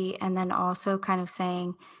responsibility and then also kind of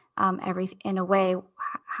saying every in a way,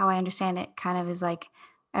 how I understand it kind of is like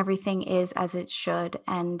everything is as it should,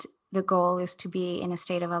 and the goal is to be in a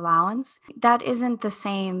state of allowance. That isn't the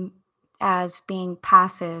same as being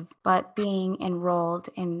passive, but being enrolled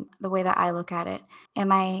in the way that I look at it.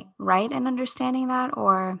 Am I right in understanding that,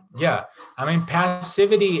 or? Yeah. I mean,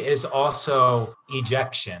 passivity is also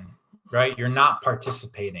ejection, right? You're not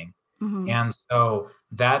participating. Mhm. And so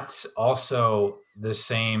that's also the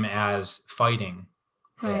same as fighting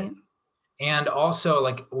it. Right. And also,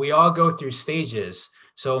 like, we all go through stages.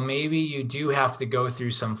 So maybe you do have to go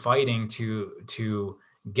through some fighting to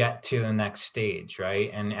get to the next stage, right?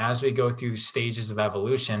 And as we go through stages of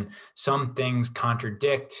evolution, some things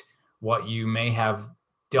contradict what you may have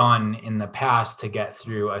done in the past to get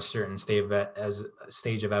through a certain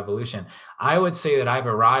stage of evolution. I would say that I've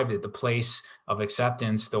arrived at the place of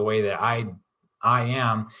acceptance the way that I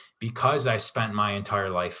am, because I spent my entire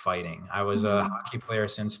life fighting. I was a Mhm. hockey player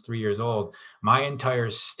since 3 years old. My entire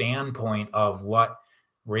standpoint of what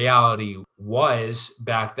reality was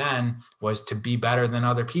back then was to be better than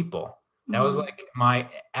other people. That was Mhm. like my,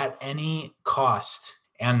 at any cost.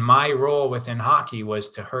 And my role within hockey was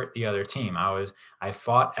to hurt the other team. I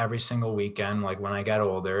fought every single weekend, like when I got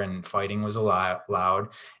older, and fighting was allowed.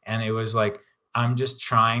 And it was like, I'm just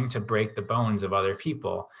trying to break the bones of other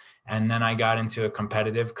people. And then I got into a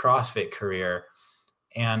competitive CrossFit career.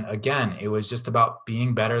 And again, it was just about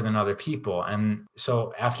being better than other people. And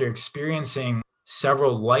so after experiencing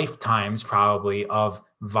several lifetimes probably of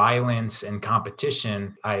violence and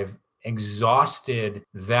competition, I've exhausted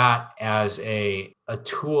that as a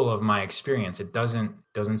tool of my experience. It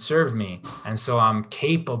doesn't serve me. And so I'm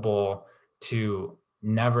capable to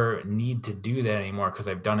never need to do that anymore, because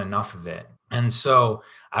I've done enough of it. And so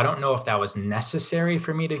I don't know if that was necessary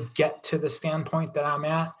for me to get to the standpoint that I'm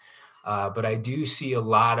at. But I do see a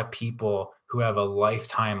lot of people who have a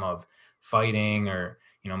lifetime of fighting, or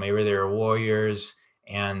maybe they're warriors,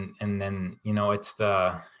 and then it's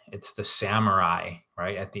the samurai,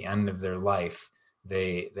 right? At the end of their life,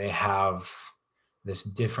 they have this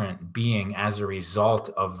different being as a result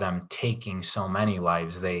of them taking so many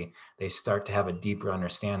lives. They start to have a deeper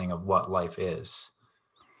understanding of what life is.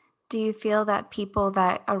 Do you feel that people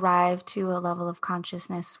that arrive to a level of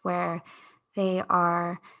consciousness where they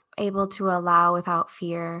are able to allow without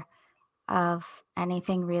fear of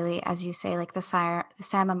anything really, as you say, like the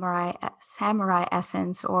samurai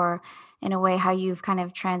essence, or in a way how you've kind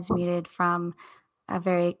of transmuted from a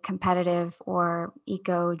very competitive or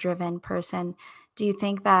ego-driven person, do you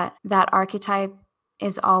think that that archetype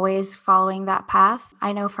is always following that path?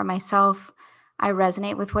 I know for myself, I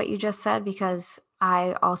resonate with what you just said, because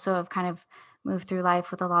I also have kind of moved through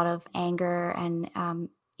life with a lot of anger and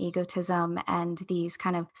egotism and these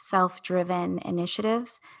kind of self-driven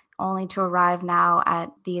initiatives, only to arrive now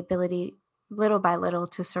at the ability little by little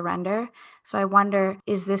to surrender. So I wonder,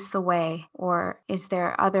 is this the way, or is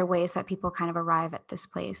there other ways that people kind of arrive at this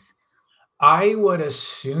place? I would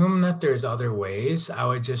assume that there's other ways. I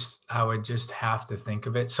would just have to think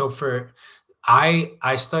of it. So for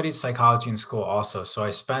I studied psychology in school also. So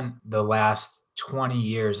I spent the last 20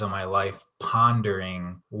 years of my life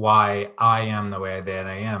pondering why I am the way that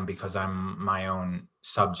I am, because I'm my own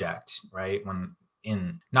subject, right? When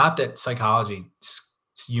in not that psychology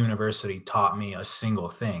university taught me a single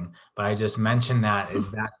thing, but I just mentioned that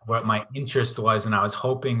is that what my interest was, and I was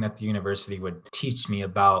hoping that the university would teach me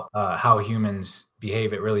about how humans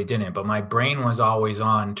behave. It really didn't, but my brain was always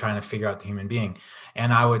on trying to figure out the human being.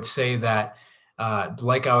 And I would say that,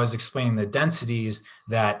 like I was explaining the densities,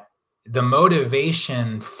 that the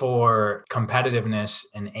motivation for competitiveness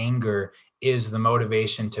and anger is the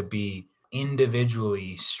motivation to be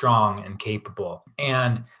individually strong and capable.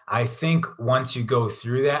 And I think once you go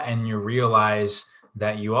through that and you realize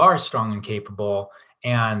that you are strong and capable,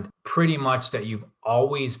 and pretty much that you've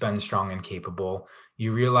always been strong and capable,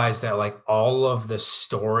 you realize that like all of the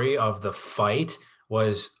story of the fight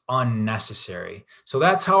was unnecessary. So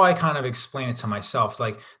that's how I kind of explain it to myself.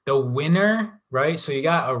 Like the winner, right? So you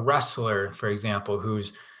got a wrestler, for example,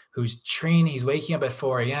 who's training, he's waking up at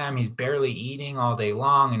 4 a.m., he's barely eating all day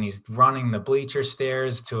long, and he's running the bleacher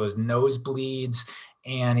stairs till his nose bleeds,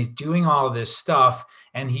 and he's doing all this stuff,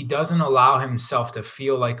 and he doesn't allow himself to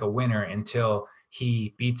feel like a winner until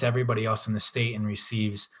he beats everybody else in the state and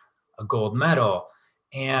receives a gold medal.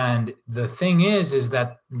 And the thing is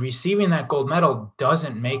that receiving that gold medal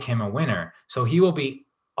doesn't make him a winner. So he will be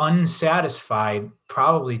unsatisfied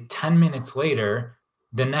probably 10 minutes later,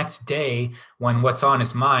 the next day, when what's on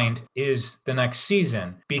his mind is the next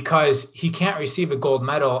season, because he can't receive a gold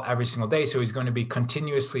medal every single day. So he's going to be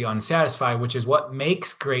continuously unsatisfied, which is what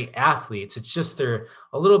makes great athletes. It's just they're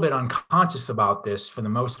a little bit unconscious about this for the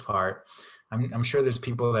most part. I'm sure there's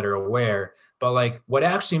people that are aware, but like what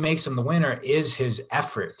actually makes him the winner is his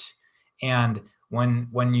effort. And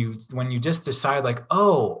when you just decide like,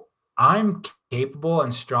 oh, I'm capable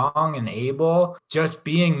and strong and able just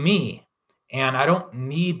being me, and I don't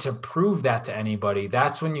need to prove that to anybody.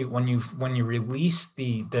 That's when you release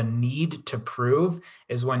the need to prove,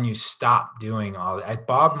 is when you stop doing all that.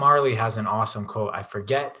 Bob Marley has an awesome quote. I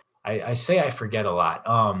forget. I say I forget a lot.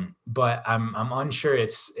 But I'm unsure.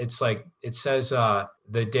 It's like it says,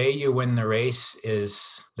 the day you win the race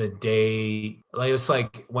is the day, like it's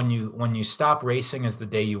like when you stop racing is the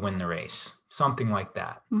day you win the race. Something like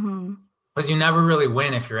that. Mm-hmm. Because you never really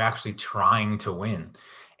win if you're actually trying to win.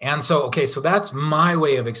 And so, okay, so that's my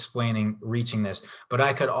way of explaining reaching this. But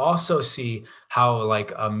I could also see how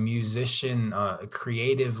like a musician, a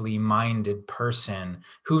creatively minded person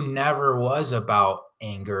who never was about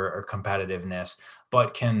anger or competitiveness,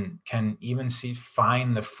 but can even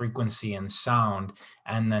find the frequency and sound,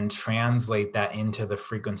 and then translate that into the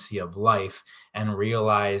frequency of life, and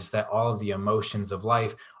realize that all of the emotions of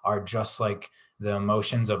life are just like the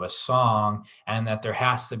emotions of a song, and that there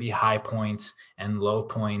has to be high points and low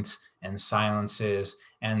points and silences.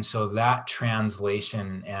 And so that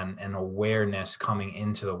translation and awareness coming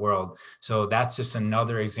into the world. So that's just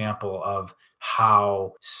another example of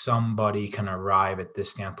how somebody can arrive at this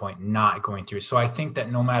standpoint, not going through. So I think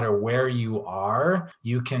that no matter where you are,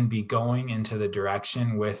 you can be going into the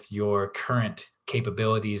direction with your current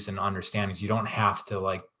capabilities and understandings. You don't have to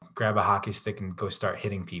like grab a hockey stick and go start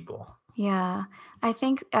hitting people. Yeah, I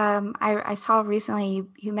think I saw recently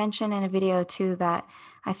you mentioned in a video too that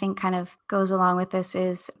I think kind of goes along with this,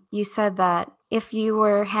 is you said that if you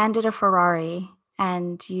were handed a Ferrari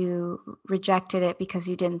and you rejected it because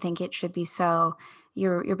you didn't think it should be so,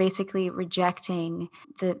 you're basically rejecting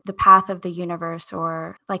the path of the universe,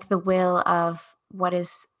 or like the will of what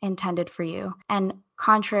is intended for you. And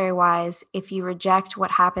contrary wise, if you reject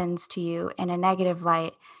what happens to you in a negative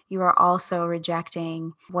light, you are also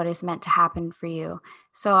rejecting what is meant to happen for you.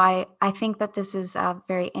 So I think that this is a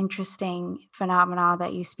very interesting phenomena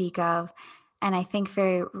that you speak of. And I think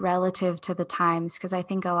very relative to the times, because I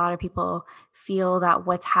think a lot of people feel that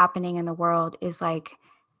what's happening in the world is like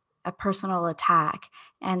a personal attack.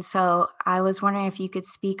 And so I was wondering if you could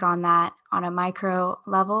speak on that on a micro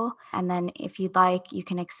level. And then if you'd like, you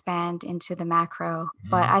can expand into the macro.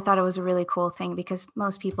 But I thought it was a really cool thing, because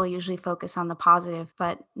most people usually focus on the positive,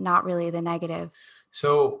 but not really the negative.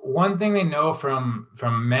 So one thing they know from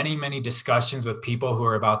many, many discussions with people who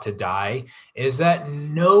are about to die is that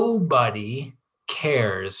nobody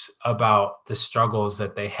cares about the struggles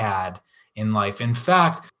that they had in life. In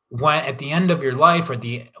fact, when at the end of your life,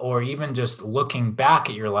 or even just looking back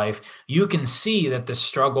at your life, you can see that the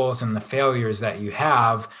struggles and the failures that you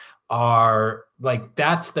have are like,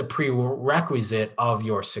 that's the prerequisite of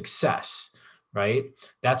your success, right?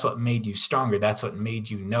 That's what made you stronger. That's what made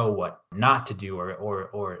you know what not to do,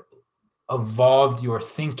 or evolved your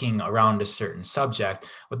thinking around a certain subject.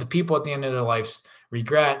 What the people at the end of their lives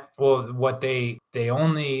regret, well, what they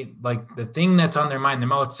only, like, the thing that's on their mind the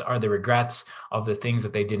most are the regrets of the things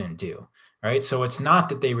that they didn't do, right? So it's not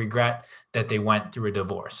that they regret that they went through a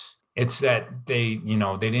divorce. It's that they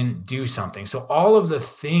didn't do something. So all of the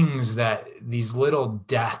things, that these little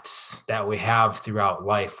deaths that we have throughout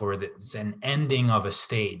life, where it's an ending of a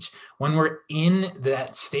stage, when we're in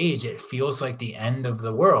that stage, it feels like the end of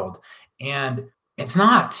the world. And it's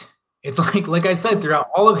not. It's like I said, throughout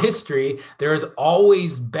all of history, there has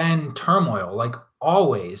always been turmoil, like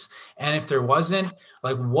always. And if there wasn't,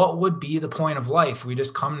 like, what would be the point of life? We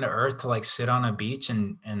just come to earth to like sit on a beach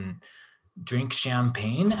and drink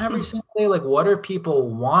champagne every single day? Like, what are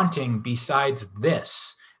people wanting besides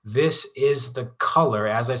this? This is the color,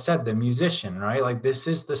 as I said, the musician, right? Like, this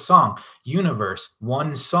is the song, universe,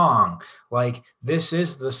 one song. Like, this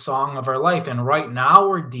is the song of our life. And right now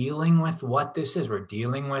we're dealing with what this is. We're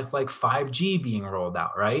dealing with like 5G being rolled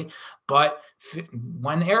out, right? But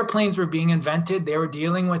when airplanes were being invented, they were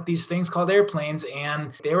dealing with these things called airplanes,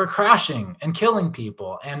 and they were crashing and killing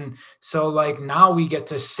people. And so, like, now we get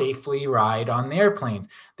to safely ride on the airplanes.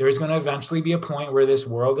 There's going to eventually be a point where this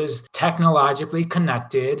world is technologically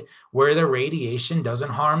connected, where the radiation doesn't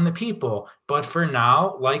harm the people. But for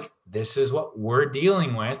now, like, this is what we're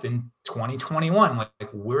dealing with in 2021.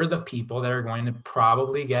 Like, we're the people that are going to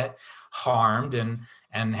probably get harmed and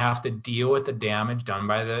have to deal with the damage done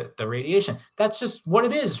by the radiation. That's just what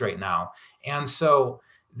it is right now. And so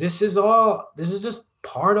this is just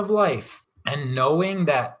part of life. And knowing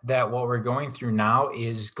that what we're going through now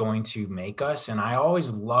is going to make us, and I always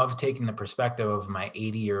love taking the perspective of my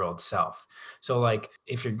 80-year-old self. So like,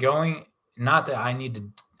 if you're going, not that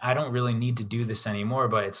I don't really need to do this anymore,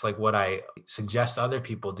 but it's like what I suggest other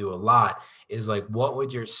people do a lot is like, what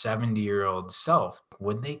would your 70-year-old self,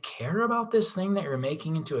 would they care about this thing that you're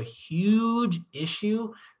making into a huge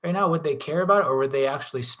issue right now? Would they care about it, or would they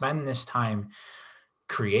actually spend this time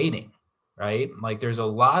creating, right? Like, there's a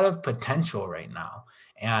lot of potential right now.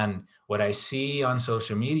 And what I see on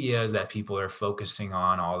social media is that people are focusing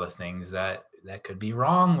on all the things that could be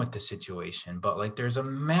wrong with the situation. But like, there's a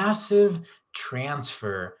massive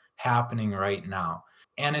transfer happening right now.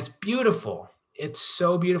 And it's beautiful. It's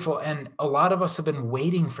so beautiful. And a lot of us have been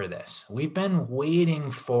waiting for this. We've been waiting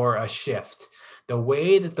for a shift. The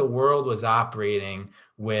way that the world was operating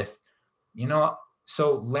with,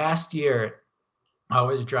 so last year, I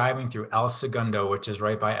was driving through El Segundo, which is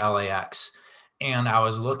right by LAX, and I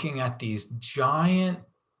was looking at these giant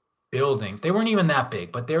buildings. They weren't even that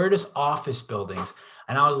big, but they were just office buildings.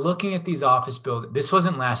 And I was looking at these office buildings. This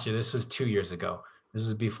wasn't last year. This was 2 years ago. This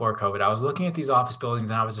is before COVID. I was looking at these office buildings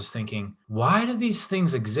and I was just thinking, why do these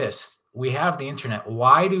things exist? We have the internet.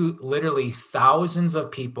 Why do literally thousands of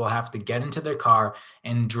people have to get into their car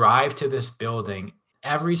and drive to this building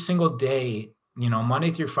every single day,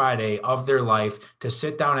 Monday through Friday of their life, to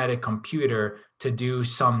sit down at a computer to do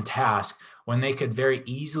some task, when they could very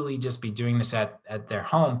easily just be doing this at their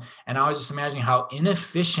home? And I was just imagining how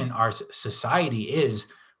inefficient our society is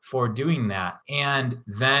for doing that. And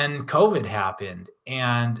then COVID happened,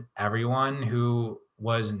 and everyone who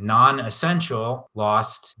was non-essential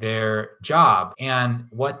lost their job. And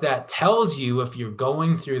what that tells you, if you're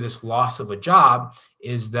going through this loss of a job,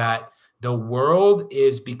 is that the world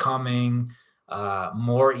is becoming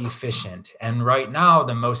more efficient. And right now,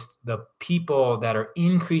 the people that are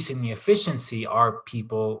increasing the efficiency are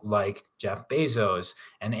people like Jeff Bezos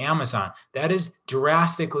and Amazon. That is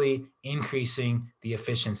drastically increasing the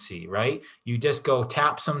efficiency, right? You just go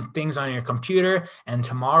tap some things on your computer, and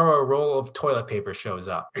tomorrow a roll of toilet paper shows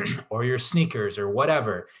up, or your sneakers, or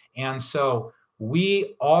whatever. And so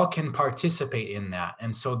we all can participate in that.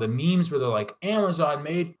 And so the memes where they're like, Amazon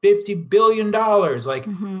made $50 billion, like,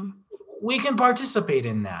 we can participate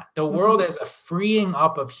in that. The world is a freeing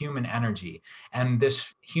up of human energy. And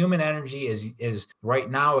this human energy is right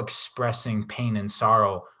now expressing pain and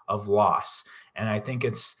sorrow of loss. And I think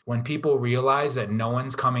it's when people realize that no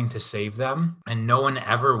one's coming to save them, and no one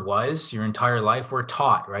ever was your entire life. We're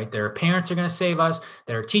taught, right? Their parents are going to save us.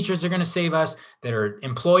 Their teachers are going to save us. Their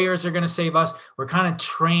employers are going to save us. We're kind of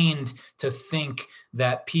trained to think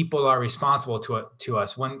that people are responsible to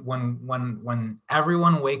us. When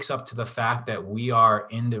everyone wakes up to the fact that we are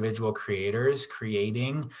individual creators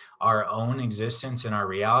creating our own existence and our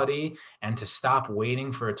reality, and to stop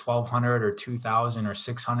waiting for a $1,200 or $2,000 or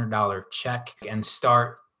 $600 check, and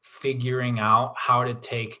start figuring out how to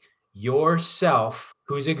take yourself,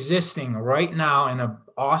 who's existing right now in an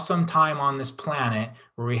awesome time on this planet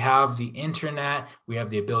where we have the internet, we have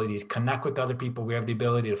the ability to connect with other people, we have the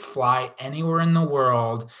ability to fly anywhere in the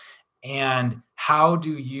world. And how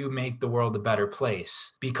do you make the world a better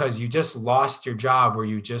place? Because you just lost your job, where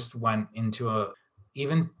you just went into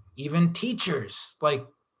even teachers, like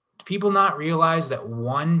people not realize that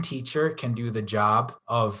one teacher can do the job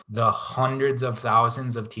of the hundreds of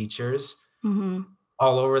thousands of teachers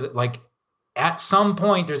all over like at some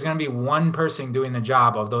point there's going to be one person doing the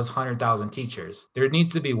job of those 100,000 teachers. There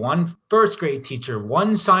needs to be one first grade teacher,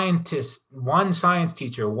 one scientist, one science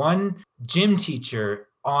teacher, one gym teacher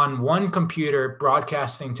on one computer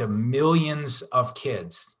broadcasting to millions of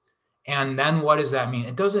kids. And then what does that mean?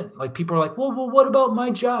 It doesn't, like, people are like, well, what about my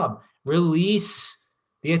job? Release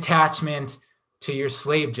the attachment to your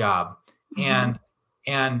slave job and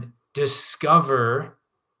discover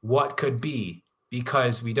what could be,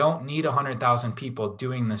 because we don't need 100,000 people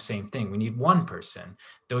doing the same thing. We need one person.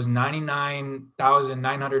 Those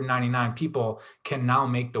 99,999 people can now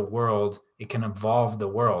make the world. It can evolve the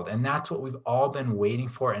world. And that's what we've all been waiting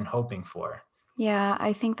for and hoping for. Yeah,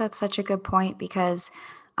 I think that's such a good point because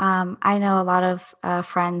I know a lot of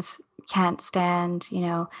friends can't stand,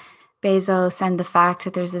 Bezos and the fact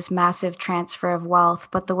that there's this massive transfer of wealth.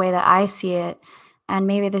 But the way that I see it, and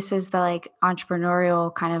maybe this is the like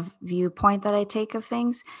entrepreneurial kind of viewpoint that I take of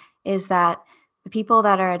things, is that the people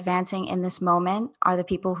that are advancing in this moment are the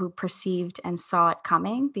people who perceived and saw it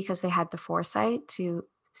coming because they had the foresight to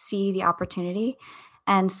see the opportunity.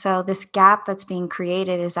 And so this gap that's being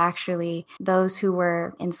created is actually those who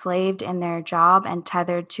were enslaved in their job and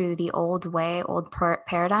tethered to the old way, old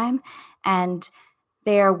paradigm. And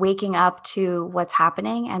they are waking up to what's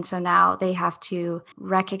happening. And so now they have to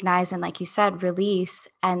recognize and, like you said, release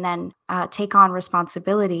and then take on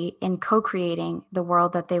responsibility in co-creating the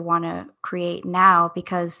world that they want to create now,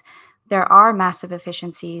 because there are massive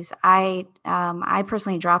efficiencies. I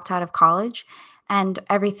personally dropped out of college, and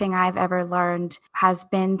everything I've ever learned has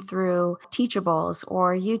been through Teachables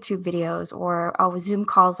or YouTube videos or Zoom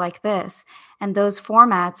calls like this. And those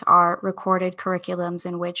formats are recorded curriculums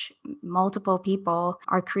in which multiple people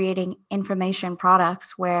are creating information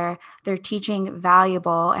products where they're teaching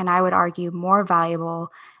valuable, and I would argue more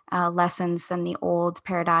valuable, lessons than the old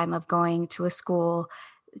paradigm of going to a school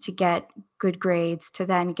to get good grades, to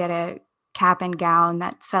then get a cap and gown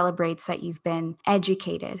that celebrates that you've been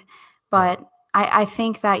educated. But I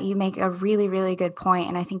think that you make a really, really good point,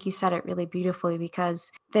 and I think you said it really beautifully,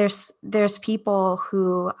 because there's people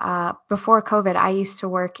who, before COVID, I used to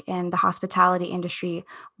work in the hospitality industry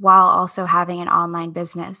while also having an online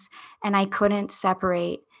business, and I couldn't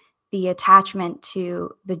separate the attachment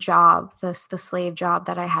to the job, the slave job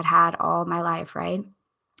that I had all my life, right?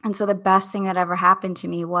 And so the best thing that ever happened to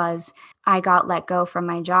me was I got let go from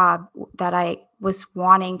my job that I was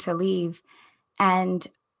wanting to leave, and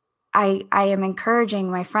I am encouraging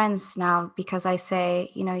my friends now, because I say,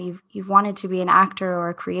 you've wanted to be an actor or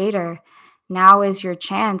a creator. Now is your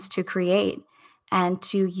chance to create and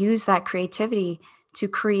to use that creativity to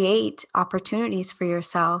create opportunities for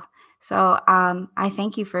yourself. So I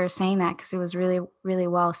thank you for saying that, because it was really, really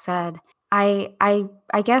well said. I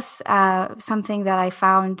guess something that I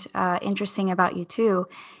found interesting about you too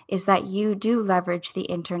is that you do leverage the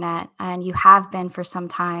internet, and you have been for some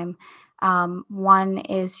time. One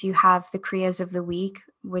is you have the Kriyas of the Week,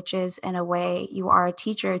 which is, in a way, you are a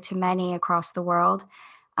teacher to many across the world.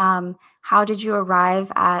 How did you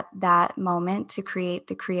arrive at that moment to create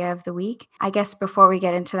the Kriya of the Week? I guess before we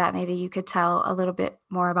get into that, maybe you could tell a little bit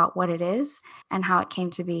more about what it is and how it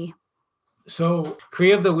came to be. So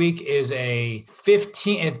Kriya of the Week is a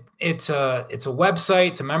 15, it's a website,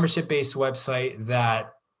 it's a membership-based website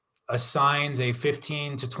that assigns a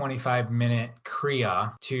 15 to 25 minute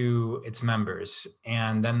Kriya to its members.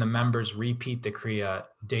 And then the members repeat the Kriya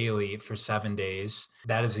daily for 7 days.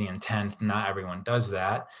 That is the intent. Not everyone does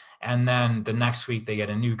that. And then the next week they get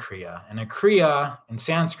a new Kriya. And a Kriya, in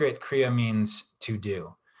Sanskrit, Kriya means to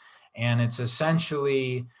do. And it's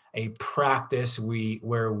essentially a practice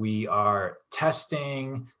where we are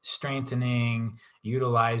testing, strengthening,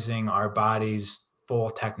 utilizing our body's full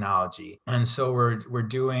technology. And so we're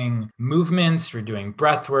doing movements, we're doing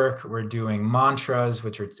breath work, we're doing mantras,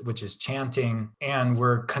 which is chanting, and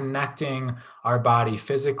we're connecting our body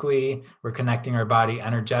physically, we're connecting our body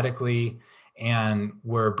energetically, and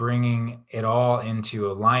we're bringing it all into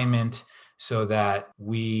alignment so that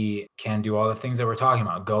we can do all the things that we're talking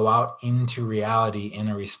about, go out into reality in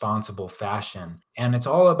a responsible fashion. And it's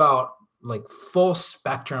all about like full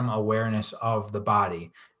spectrum awareness of the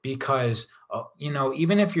body, because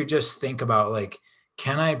even if you just think about like,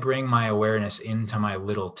 can I bring my awareness into my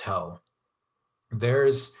little toe?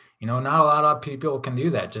 There's, not a lot of people can do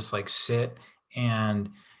that. Just like sit and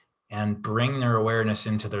bring their awareness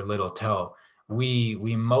into their little toe. We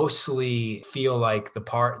mostly feel like the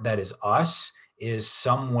part that is us is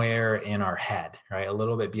somewhere in our head, right? A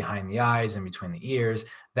little bit behind the eyes and between the ears.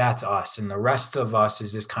 That's us. And the rest of us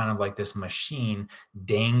is just kind of like this machine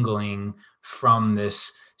dangling from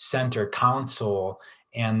this center console,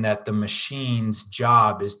 and that the machine's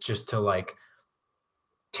job is just to like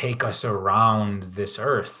take us around this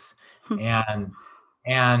earth.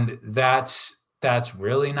 And that's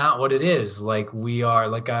really not what it is. Like we are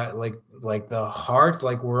like the heart,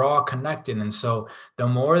 like we're all connected. And so the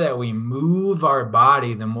more that we move our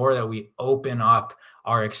body, the more that we open up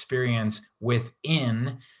our experience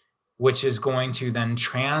within, which is going to then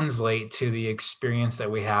translate to the experience that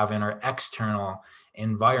we have in our external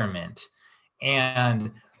environment.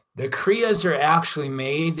 And the Kriyas are actually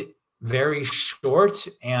made very short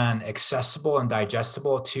and accessible and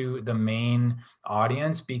digestible to the main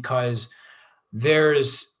audience, because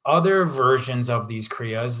there's other versions of these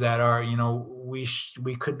Kriyas that are,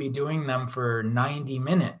 we could be doing them for 90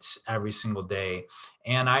 minutes every single day.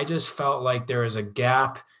 And I just felt like there was a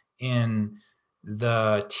gap in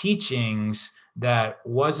the teachings that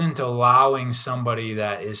wasn't allowing somebody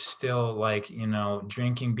that is still like,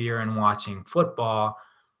 drinking beer and watching football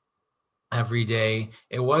every day.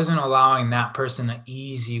 It wasn't allowing that person an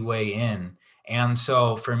easy way in. And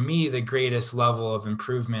so for me, the greatest level of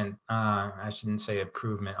improvement, I shouldn't say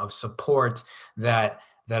improvement, of support that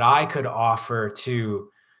I could offer to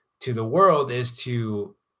the world is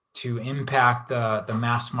to impact the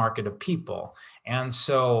mass market of people. And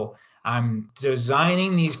so I'm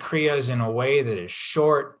designing these Kriyas in a way that is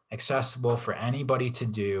short, accessible for anybody to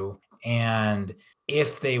do. And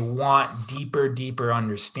if they want deeper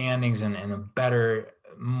understandings and a better,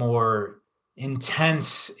 more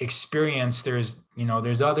intense experience, there's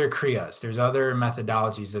other Kriyas, there's other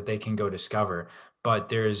methodologies that they can go discover,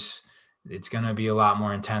 but it's going to be a lot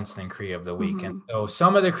more intense than Kriya of the Week. Mm-hmm. And so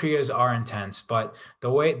some of the Kriyas are intense, but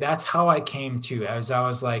that's how I came to, as I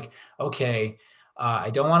was like, okay,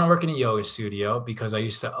 I don't want to work in a yoga studio because I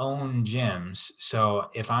used to own gyms.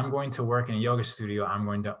 So if I'm going to work in a yoga studio, I'm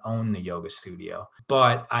going to own the yoga studio.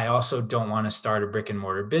 But I also don't want to start a brick and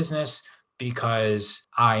mortar business, because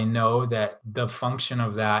I know that the function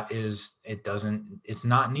of that is it's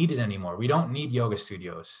not needed anymore. We don't need yoga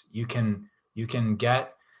studios. You can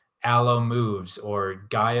get Alo Moves or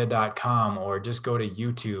Gaia.com, or just go to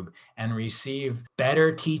YouTube and receive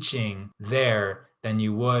better teaching there than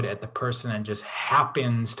you would at the person that just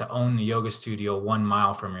happens to own the yoga studio 1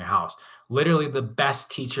 mile from your house. Literally the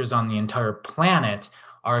best teachers on the entire planet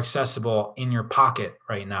are accessible in your pocket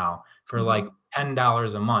right now for like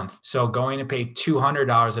 $10 a month. So going to pay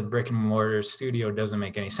 $200 at brick and mortar studio doesn't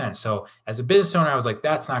make any sense. So as a business owner, I was like,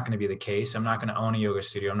 that's not going to be the case. I'm not going to own a yoga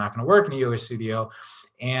studio. I'm not going to work in a yoga studio.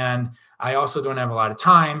 And I also don't have a lot of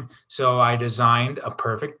time. So I designed a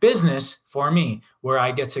perfect business for me where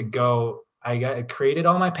I get to go. I created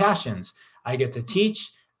all my passions. I get to teach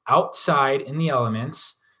outside in the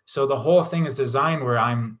elements. So the whole thing is designed where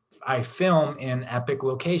I film in epic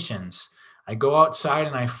locations. I go outside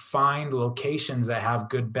and I find locations that have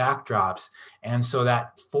good backdrops. And so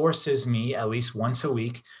that forces me at least once a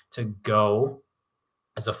week to go,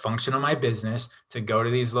 as a function of my business, to go to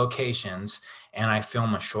these locations. And I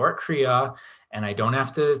film a short Kriya, and I don't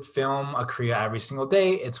have to film a Kriya every single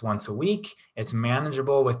day. It's once a week. It's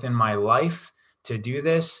manageable within my life to do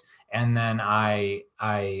this. And then I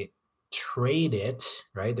trade it,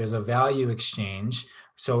 right? There's a value exchange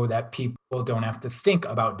so that people don't have to think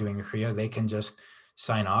about doing a Kriya. They can just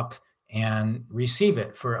sign up and receive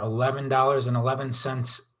it for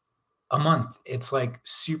 $11.11 a month. It's like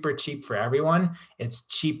super cheap for everyone. It's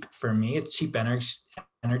cheap for me. It's cheap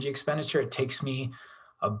energy expenditure. It takes me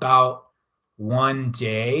about one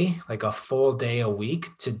day, like a full day a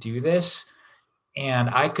week, to do this.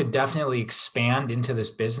 And I could definitely expand into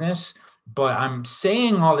this business, but I'm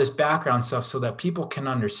saying all this background stuff so that people can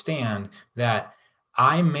understand that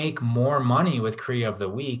I make more money with Kriya of the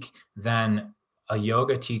Week than a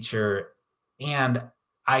yoga teacher, and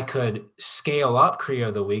I could scale up Kriya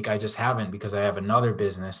of the Week. I just haven't, because I have another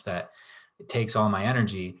business that takes all my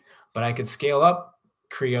energy, but I could scale up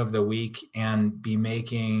Kriya of the Week and be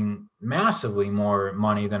making massively more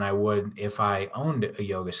money than I would if I owned a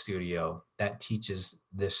yoga studio that teaches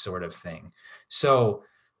this sort of thing. So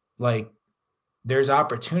like, there's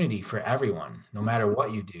opportunity for everyone, no matter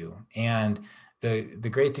what you do. And the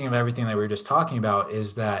great thing of everything that we were just talking about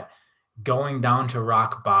is that going down to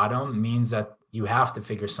rock bottom means that you have to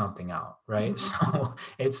figure something out, right? Mm-hmm. So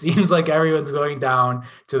it seems like everyone's going down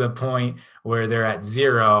to the point where they're at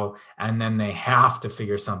zero and then they have to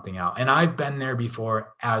figure something out. And I've been there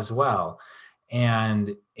before as well.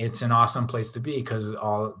 And it's an awesome place to be, because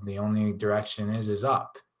the only direction is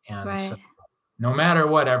up. And right. So no matter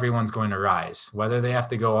what, everyone's going to rise. Whether they have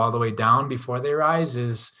to go all the way down before they rise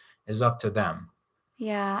is up to them.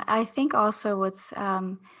 Yeah, I think also what's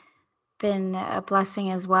been a blessing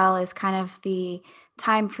as well is kind of the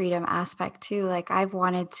time freedom aspect too. Like I've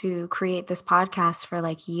wanted to create this podcast for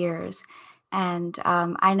like years. And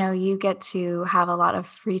I know you get to have a lot of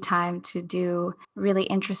free time to do really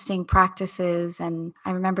interesting practices. And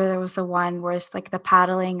I remember there was the one where it's like the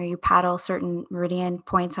paddling, or you paddle certain meridian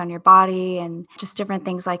points on your body and just different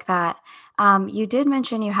things like that. You did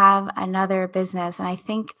mention you have another business, and I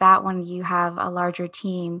think that one you have a larger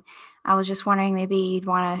team. I was just wondering, maybe you'd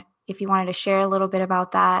want to, if you wanted to share a little bit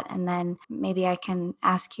about that, and then maybe I can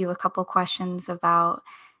ask you a couple questions about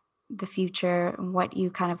the future and what you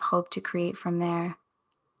kind of hope to create from there.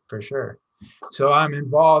 For sure. So I'm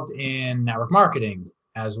involved in network marketing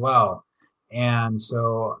as well. And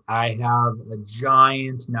so I have a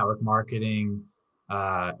giant network marketing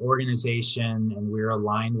organization, and we're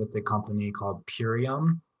aligned with a company called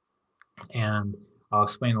Purium. And I'll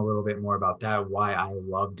explain a little bit more about that, why I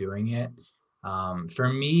love doing it. For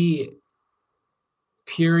me,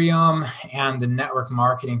 Purium and the network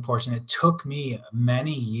marketing portion, it took me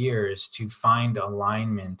many years to find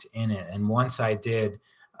alignment in it. And once I did,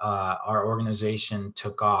 our organization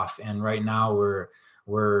took off. And right now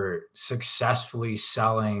we're successfully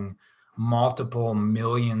selling multiple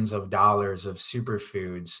millions of dollars of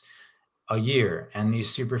superfoods a year. And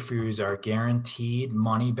these superfoods are guaranteed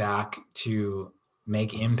money back to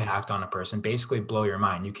make impact on a person, basically blow your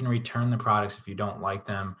mind. You can return the products if you don't like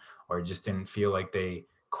them or just didn't feel like they,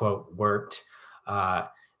 quote, worked.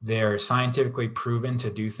 They're scientifically proven to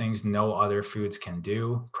do things no other foods can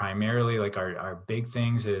do. Primarily, like our big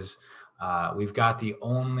things is we've got the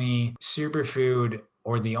only superfood,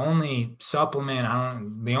 or the only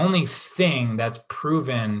supplement, the only thing that's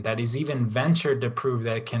proven, that is even ventured to prove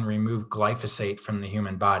that it can remove glyphosate from the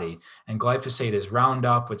human body. And glyphosate is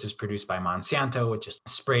Roundup, which is produced by Monsanto, which is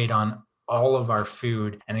sprayed on all of our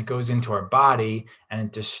food, and it goes into our body and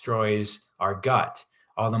it destroys our gut.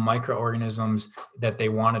 All the microorganisms that they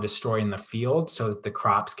want to destroy in the field so that the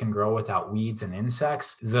crops can grow without weeds and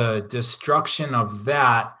insects. The destruction of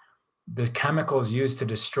that, the chemicals used to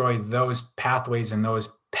destroy those pathways and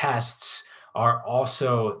those pests, are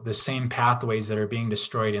also the same pathways that are being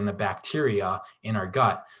destroyed in the bacteria in our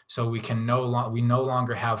gut. So we no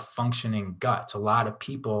longer have functioning guts. A lot of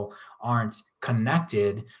people aren't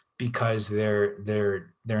connected because they're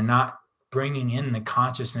not bringing in the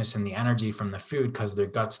consciousness and the energy from the food because their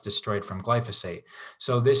gut's destroyed from glyphosate.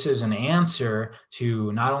 So this is an answer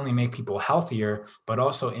to not only make people healthier, but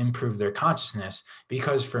also improve their consciousness.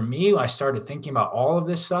 Because for me, I started thinking about all of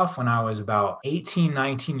this stuff when I was about 18,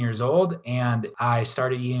 19 years old, and I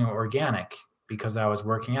started eating organic because I was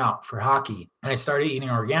working out for hockey. And I started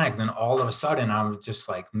eating organic. Then all of a sudden I was just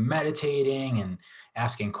like meditating and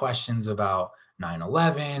asking questions about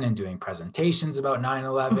 9/11 and doing presentations about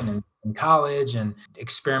 9/11 and in college, and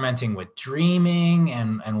experimenting with dreaming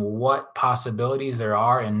and what possibilities there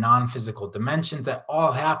are in non-physical dimensions. That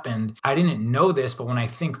all happened. I didn't know this, but when I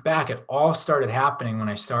think back, it all started happening when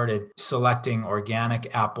I started selecting organic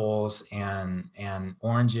apples and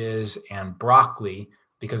oranges and broccoli,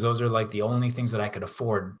 because those are like the only things that I could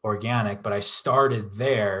afford organic. But I started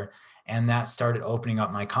there, and that started opening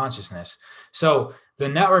up my consciousness. So the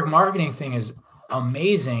network marketing thing is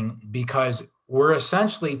amazing because we're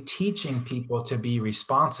essentially teaching people to be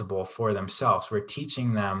responsible for themselves. We're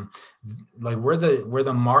teaching them, like, we're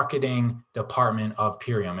the marketing department of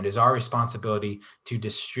Purium. It is our responsibility to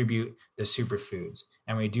distribute the superfoods.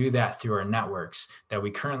 And we do that through our networks that we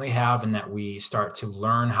currently have and that we start to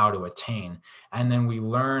learn how to attain. And then we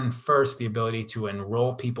learn first the ability to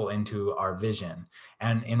enroll people into our vision.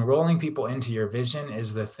 And enrolling people into your vision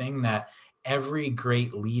is the thing that every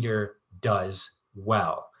great leader does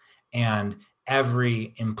well. And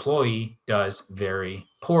every employee does very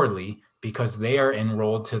poorly because they are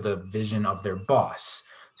enrolled to the vision of their boss.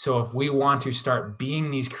 So if we want to start being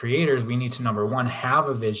these creators, we need to, number one, have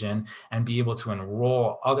a vision and be able to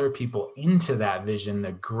enroll other people into that vision.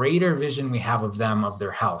 The greater vision we have of them, of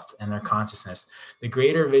their health and their consciousness, the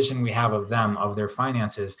greater vision we have of them, of their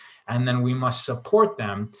finances. And then we must support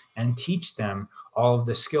them and teach them all of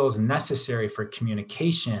the skills necessary for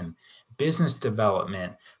communication, business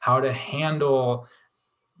development, how to handle,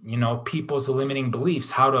 people's limiting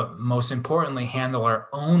beliefs, how to, most importantly, handle our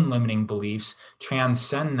own limiting beliefs,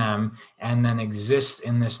 transcend them, and then exist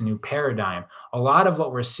in this new paradigm. A lot of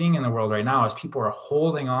what we're seeing in the world right now is people are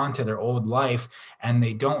holding on to their old life, and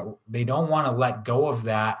they don't want to let go of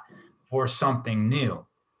that for something new.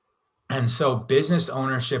 And so business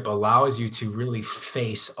ownership allows you to really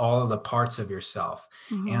face all of the parts of yourself.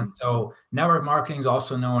 And Mhm. so network marketing is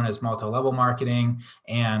also known as multi-level marketing.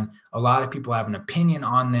 And a lot of people have an opinion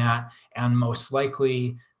on that. And most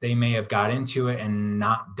likely they may have got into it and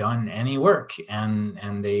not done any work,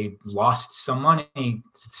 and they lost some money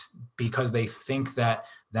because they think that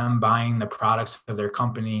them buying the products of their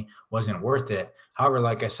company wasn't worth it. However,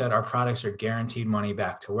 like I said, our products are guaranteed money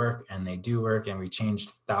back to work, and they do work, and we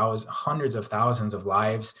changed hundreds of thousands of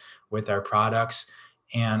lives with our products,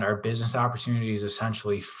 and our business opportunity is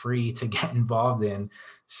essentially free to get involved in.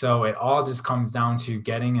 So it all just comes down to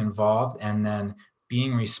getting involved and then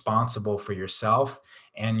being responsible for yourself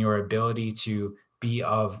and your ability to be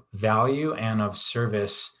of value and of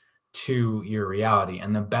service to your reality.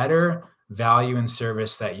 And the better value and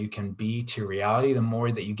service that you can be to reality, the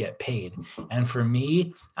more that you get paid. And for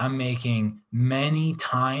me, I'm making many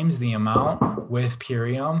times the amount with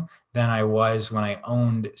Purium than I was when I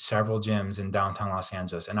owned several gyms in downtown Los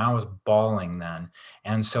Angeles. And I was balling then.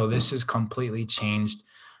 And so this has completely changed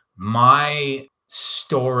my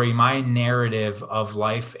story, my narrative of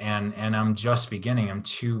life. And I'm just beginning. I'm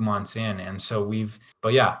 2 months in. And so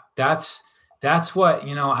but yeah, that's what,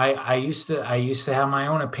 I used to have my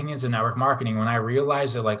own opinions in network marketing. When I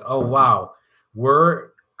realized that, like, oh wow, we're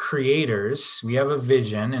creators, we have a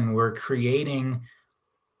vision, and we're creating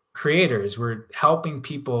creators, we're helping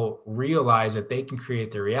people realize that they can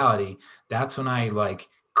create their reality. That's when I like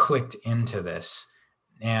clicked into this,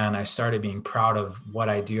 and I started being proud of what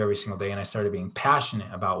I do every single day, and I started being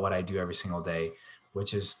passionate about what I do every single day,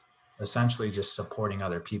 which is essentially just supporting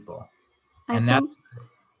other people. I And think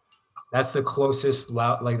that's the closest,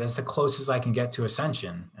 like that's the closest I can get to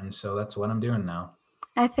ascension. And so that's what I'm doing now.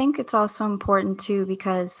 I think it's also important too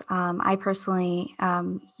because I personally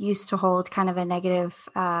used to hold kind of a negative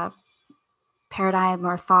paradigm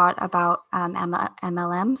or thought about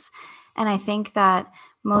MLMs, and I think that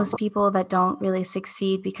most people that don't really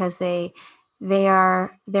succeed because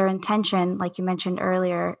their intention, like you mentioned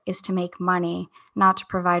earlier, is to make money, not to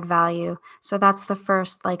provide value. So that's the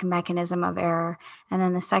first like mechanism of error. And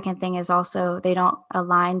then the second thing is also they don't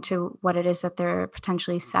align to what it is that they're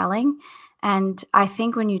potentially selling. And I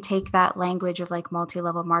think when you take that language of like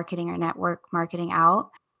multi-level marketing or network marketing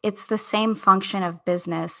out, it's the same function of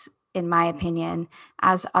business, in my opinion,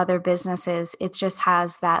 as other businesses. It just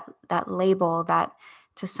has that label that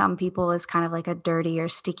to some people is kind of like a dirty or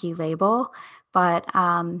sticky label. But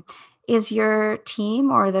is your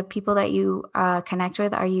team or the people that you connect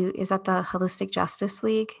with, is that the Holistic Justice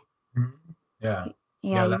League? Mhm. Yeah.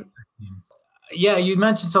 Yeah, Yeah. Yeah, you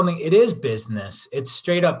mentioned something. It is business. It's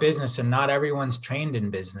straight up business, and not everyone's trained in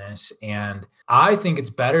business. And I think it's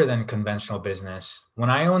better than conventional business. When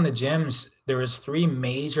I owned the gyms, there was three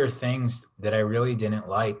major things that I really didn't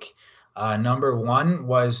like. Number one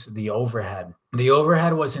was the overhead. The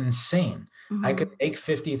overhead was insane. I mm-hmm. could make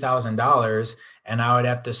 $50,000, and I would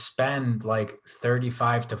have to spend like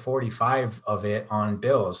 35 to 45 of it on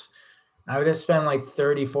bills. I would have spent like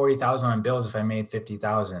 30, 40,000 on bills if I made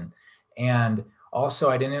 50,000. And also,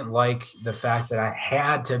 I didn't like the fact that I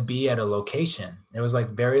had to be at a location. It was like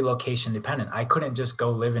very location dependent. I couldn't just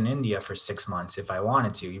go live in India for 6 months if I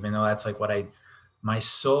wanted to, even though that's like my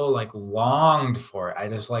soul like longed for it. I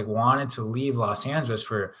just like wanted to leave Los Angeles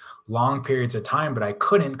for long periods of time, but I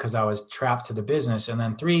couldn't because I was trapped to the business. And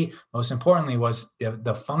then three, most importantly, was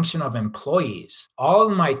the function of employees. All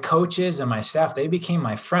of my coaches and my staff, they became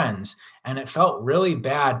my friends, and it felt really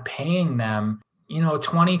bad paying them,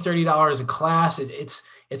 $20, $30 a class.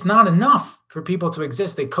 It's not enough for people to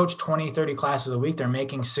exist. They coach 20, 30 classes a week. They're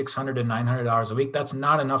making $600 to $900 a week. That's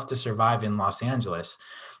not enough to survive in Los Angeles.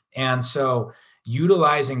 And so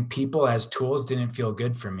utilizing people as tools didn't feel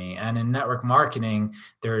good for me. And in network marketing,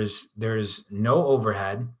 there's no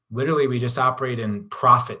overhead. Literally, we just operate in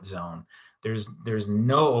profit zone. There's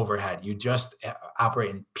no overhead. You just operate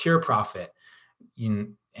in pure profit.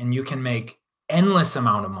 And you can make endless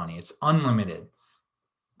amount of money. It's unlimited.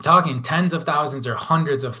 Talking tens of thousands or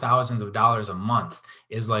hundreds of thousands of dollars a month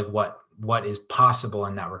is like what is possible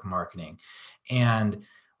in network marketing. And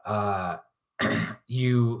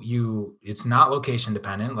it's not location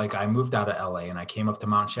dependent. Like I moved out of LA and I came up to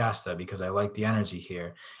Mount Shasta because I like the energy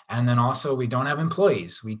here. And then also we don't have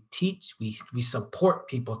employees. We teach, we support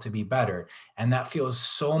people to be better. And that feels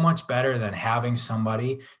so much better than having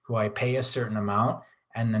somebody who I pay a certain amount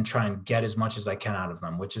and then try and get as much as I can out of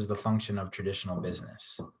them, which is the function of traditional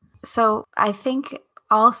business. So I think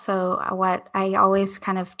also what I always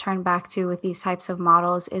kind of turn back to with these types of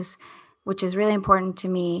models is, which is really important to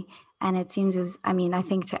me, and it seems I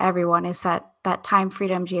think to everyone, is that time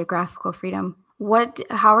freedom, geographical freedom,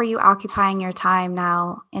 how are you occupying your time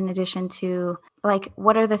now, in addition to, like,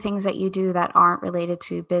 what are the things that you do that aren't related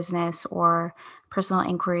to business or personal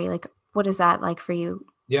inquiry? Like, what is that like for you?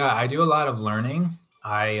 Yeah, I do a lot of learning.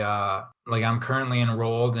 I'm currently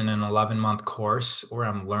enrolled in an 11-month course where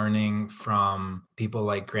I'm learning from people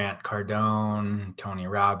like Grant Cardone, Tony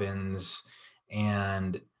Robbins,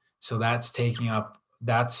 and so that's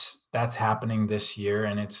happening this year,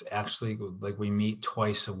 and it's actually like we meet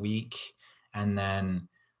twice a week and then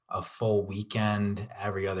a full weekend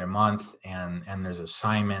every other month, and there's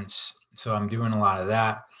assignments. So I'm doing a lot of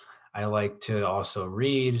that. I like to also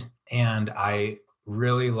read, and I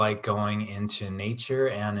really like going into nature,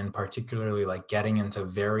 and in particularly like getting into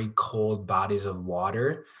very cold bodies of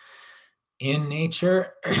water in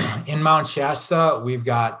nature. In Mount Shasta, we've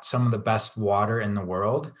got some of the best water in the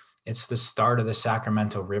world. It's the start of the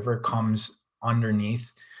Sacramento River, comes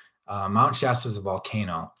underneath. Mount Shasta is a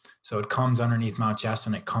volcano. So it comes underneath Mount Shasta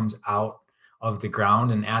and it comes out of the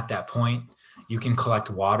ground. And at that point, you can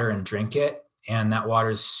collect water and drink it. And that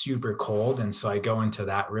water is super cold. And so I go into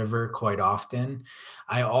that river quite often.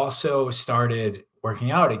 I also started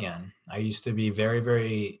working out again. I used to be very,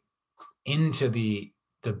 very into the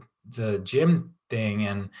the gym thing,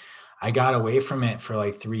 and I got away from it for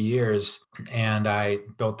like 3 years, and I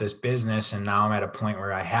built this business, and now I'm at a point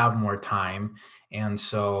where I have more time. And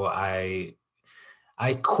so I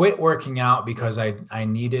quit working out because I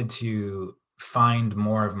needed to find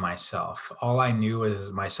more of myself. All I knew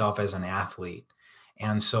was myself as an athlete.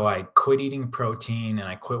 And so I quit eating protein and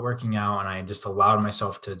I quit working out, and I just allowed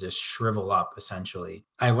myself to just shrivel up essentially.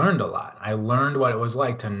 I learned a lot. I learned what it was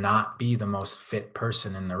like to not be the most fit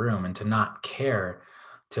person in the room and to not care,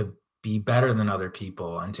 to be better than other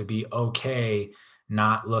people, and to be okay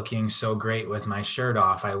not looking so great with my shirt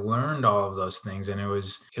off. I learned all of those things, and it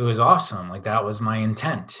was awesome. Like, that was my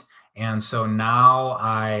intent. And so now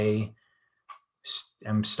I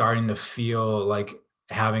am starting to feel like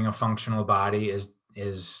having a functional body is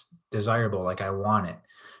desirable. Like, I want it.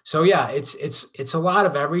 So yeah, it's a lot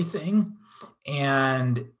of everything,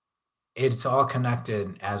 and it's all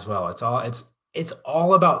connected as well. It's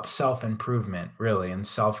all about self-improvement, really, and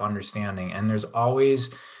self-understanding. And there's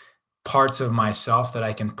always parts of myself that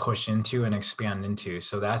I can push into and expand into.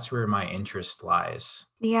 So that's where my interest lies.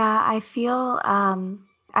 Yeah, I feel I'm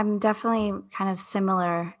definitely kind of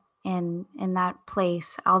similar in that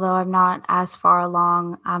place. Although I'm not as far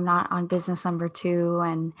along, I'm not on business number two,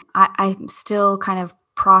 and I'm still kind of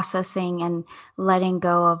processing and letting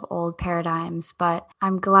go of old paradigms. But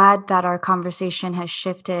I'm glad that our conversation has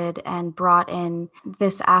shifted and brought in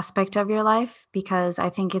this aspect of your life, because I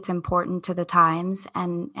think it's important to the times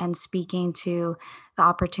and speaking to the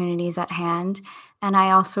opportunities at hand. And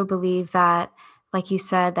I also believe that, like you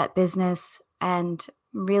said, that business and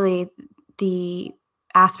really the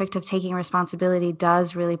aspect of taking responsibility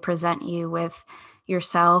does really present you with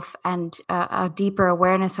yourself and a deeper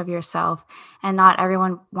awareness of yourself. And not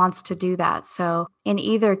everyone wants to do that. So, in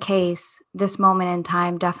either case, this moment in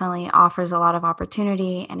time definitely offers a lot of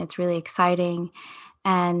opportunity, and it's really exciting.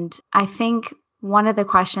 And I think one of the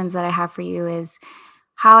questions that I have for you is,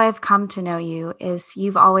 how I've come to know you is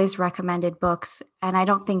you've always recommended books, and I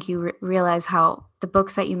don't think you realize how the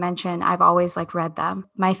books that you mention, I've always like read them.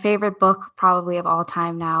 My favorite book probably of all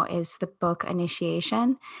time now is the book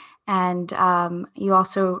Initiation, and you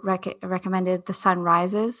also recommended The Sun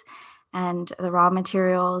Rises and The Raw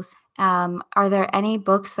Materials. Are there any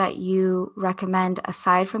books that you recommend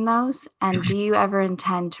aside from those? And do you ever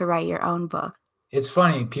intend to write your own book? It's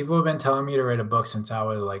funny. People have been telling me to write a book since I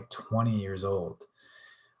was like 20 years old.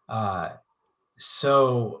 Uh,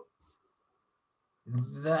 so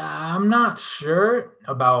I'm not sure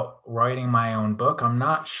about writing my own book. I'm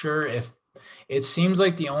not sure if it seems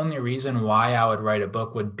like the only reason why I would write a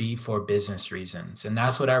book would be for business reasons. And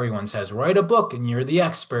that's what everyone says. Write a book and you're the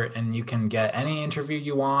expert and you can get any interview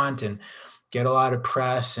you want and get a lot of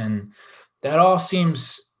press. And that all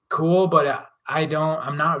seems cool, but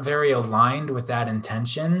I'm not very aligned with that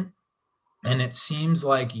intention. And it seems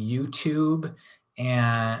like things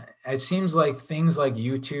like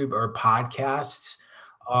YouTube or podcasts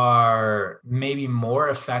are maybe more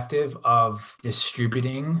effective of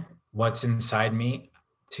distributing what's inside me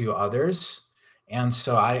to others. And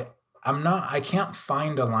so I can't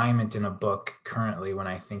find alignment in a book currently when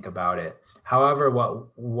I think about it. However,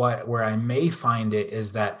 where I may find it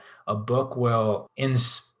is that a book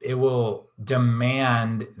it will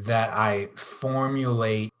demand that I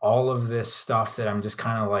formulate all of this stuff that I'm just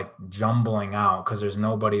kind of like jumbling out, because there's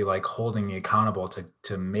nobody like holding me accountable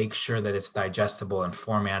to make sure that it's digestible and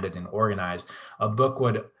formatted and organized. A book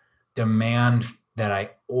would demand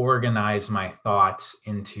I organize my thoughts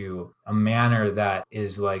into a manner that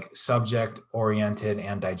is like subject oriented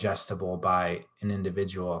and digestible by an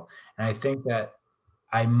individual. And I think that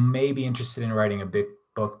I may be interested in writing a big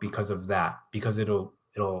book because of that, because it'll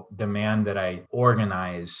demand that I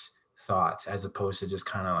organize thoughts as opposed to just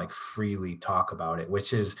kind of like freely talk about it,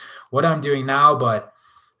 which is what I'm doing now. But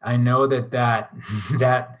I know that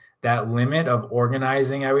that limit of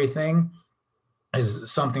organizing everything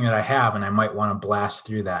is something that I have, and I might want to blast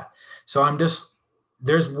through that. So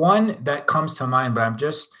there's one that comes to mind, but I'm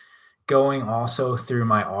just going also through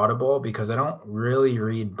my Audible because I don't really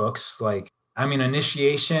read books. Like, I mean,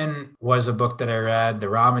 Initiation was a book that I read, The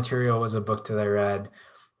Raw Material was a book that I read.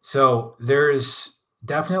 So there's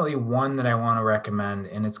definitely one that I want to recommend,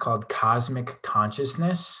 and it's called Cosmic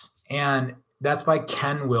Consciousness. And that's by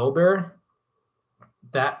Ken Wilber.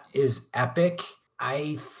 That is epic.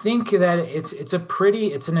 I think that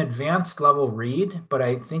it's an advanced level read, but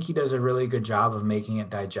I think he does a really good job of making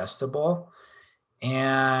it digestible.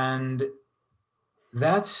 And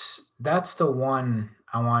that's the one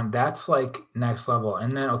I want. That's like next level.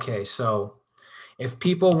 And then okay, so if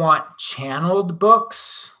people want channeled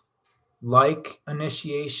books like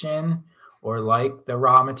Initiation or like The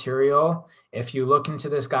Raw Material, if you look into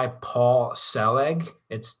this guy Paul Selig,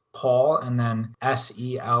 it's Paul and then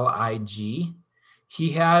Selig. He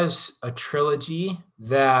has a trilogy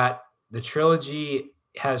that the trilogy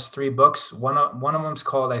has 3 books. One of them's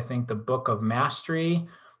called, I think, The Book of Mastery,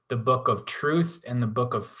 The Book of Truth, and The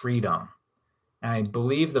Book of Freedom. And I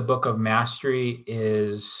believe The Book of Mastery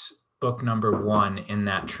is book number 1 in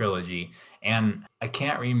that trilogy. And I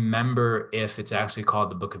can't remember if it's actually called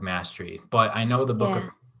The Book of Mastery, but I know The Book of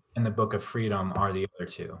and The Book of Freedom are the other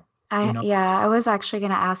 2. I was actually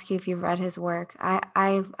going to ask you if you've read his work.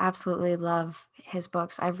 I absolutely love his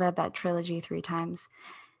books. I've read that trilogy 3 times.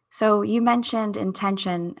 So you mentioned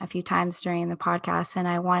intention a few times during the podcast, and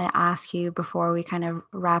I want to ask you before we kind of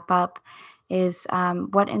wrap up is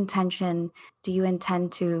what intention do you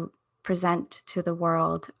intend to present to the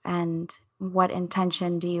world, and what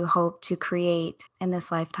intention do you hope to create in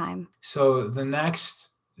this lifetime? So the next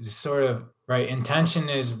sort of intention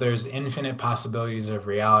is there's infinite possibilities of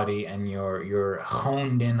reality, and you're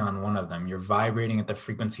honed in on one of them. You're vibrating at the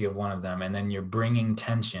frequency of one of them, and then you're bringing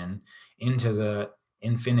tension into the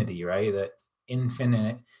infinity, right? The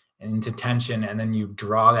infinite and into tension, and then you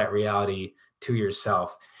draw that reality to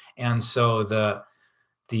yourself. And so the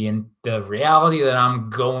reality that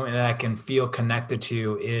I can feel connected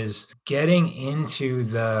to is getting into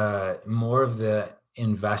the more of the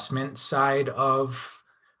investment side of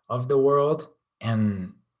the world,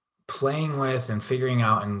 and playing with and figuring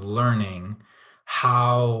out and learning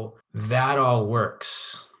how that all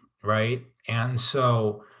works, right? And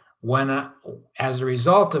so as a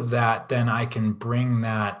result of that, then I can bring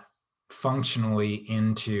that functionally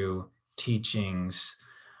into teachings.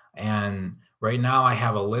 And right now I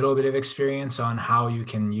have a little bit of experience on how you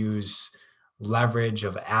can use leverage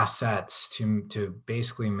of assets to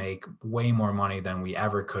basically make way more money than we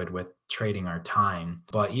ever could with trading our time.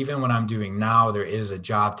 But even what I'm doing now, there is a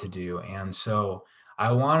job to do. And so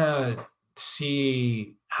I want to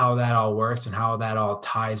see how that all works and how that all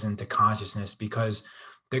ties into consciousness, because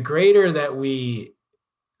the greater that we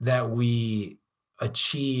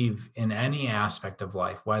achieve in any aspect of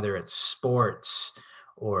life, whether it's sports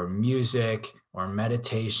or music or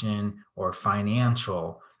meditation or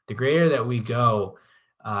financial, the greater that we go,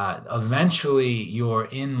 eventually you're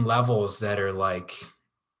in levels that are like,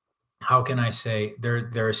 how can I say, there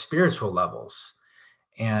are spiritual levels.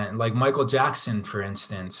 And like Michael Jackson, for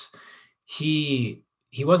instance, he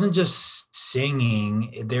wasn't just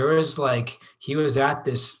singing. There was like, he was at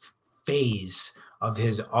this phase of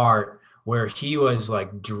his art where he was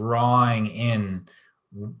like drawing in,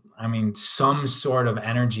 I mean, some sort of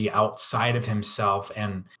energy outside of himself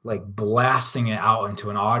and like blasting it out into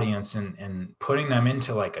an audience, and putting them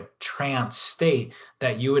into like a trance state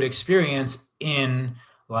that you would experience in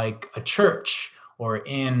like a church or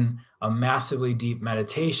in a massively deep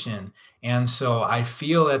meditation. And so I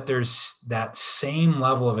feel that there's that same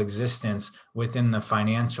level of existence within the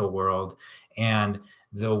financial world. And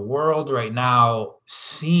the world right now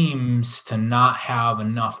seems to not have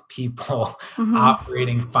enough people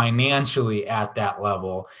operating financially at that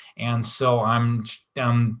level. And so I'm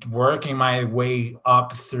working my way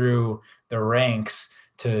up through the ranks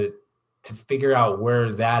to figure out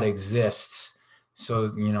where that exists.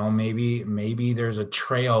 So, maybe there's a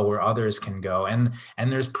trail where others can go, and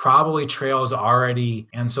there's probably trails already.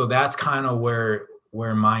 And so that's kind of where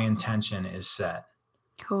my intention is set.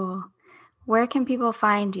 Cool. Where can people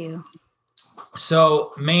find you?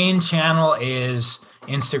 So main channel is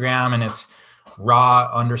Instagram, and it's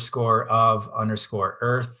raw_of_earth.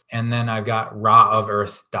 And then I've got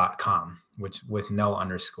rawoferarth.com, which with no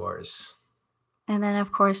underscores. And then,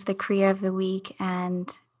 of course, the Kriya of the week and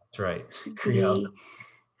That's right. the,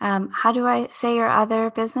 how do I say your other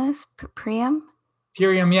business? Priam?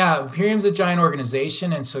 Purium, yeah. Purium's a giant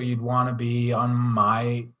organization. And so you'd want to be on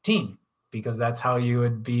my team because that's how you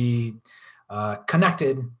would be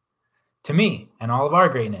connected to me and all of our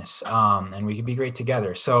greatness. And we could be great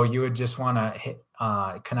together. So you would just want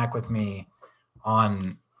to connect with me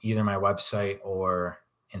on either my website or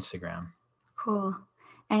Instagram. Cool.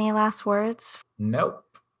 Any last words? Nope.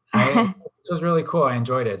 This was really cool. I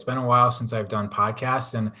enjoyed it. It's been a while since I've done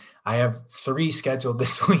podcasts, and I have 3 scheduled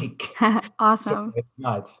this week. Awesome. It's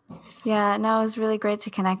nuts. Yeah, no, it was really great to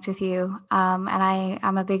connect with you. And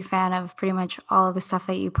I'm a big fan of pretty much all of the stuff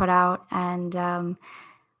that you put out. And I'm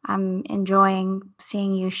enjoying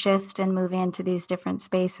seeing you shift and move into these different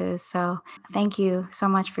spaces. So thank you so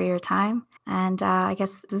much for your time. And I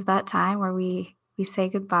guess this is that time where we say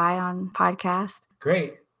goodbye on podcast.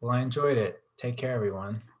 Great. Well, I enjoyed it. Take care,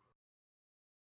 everyone.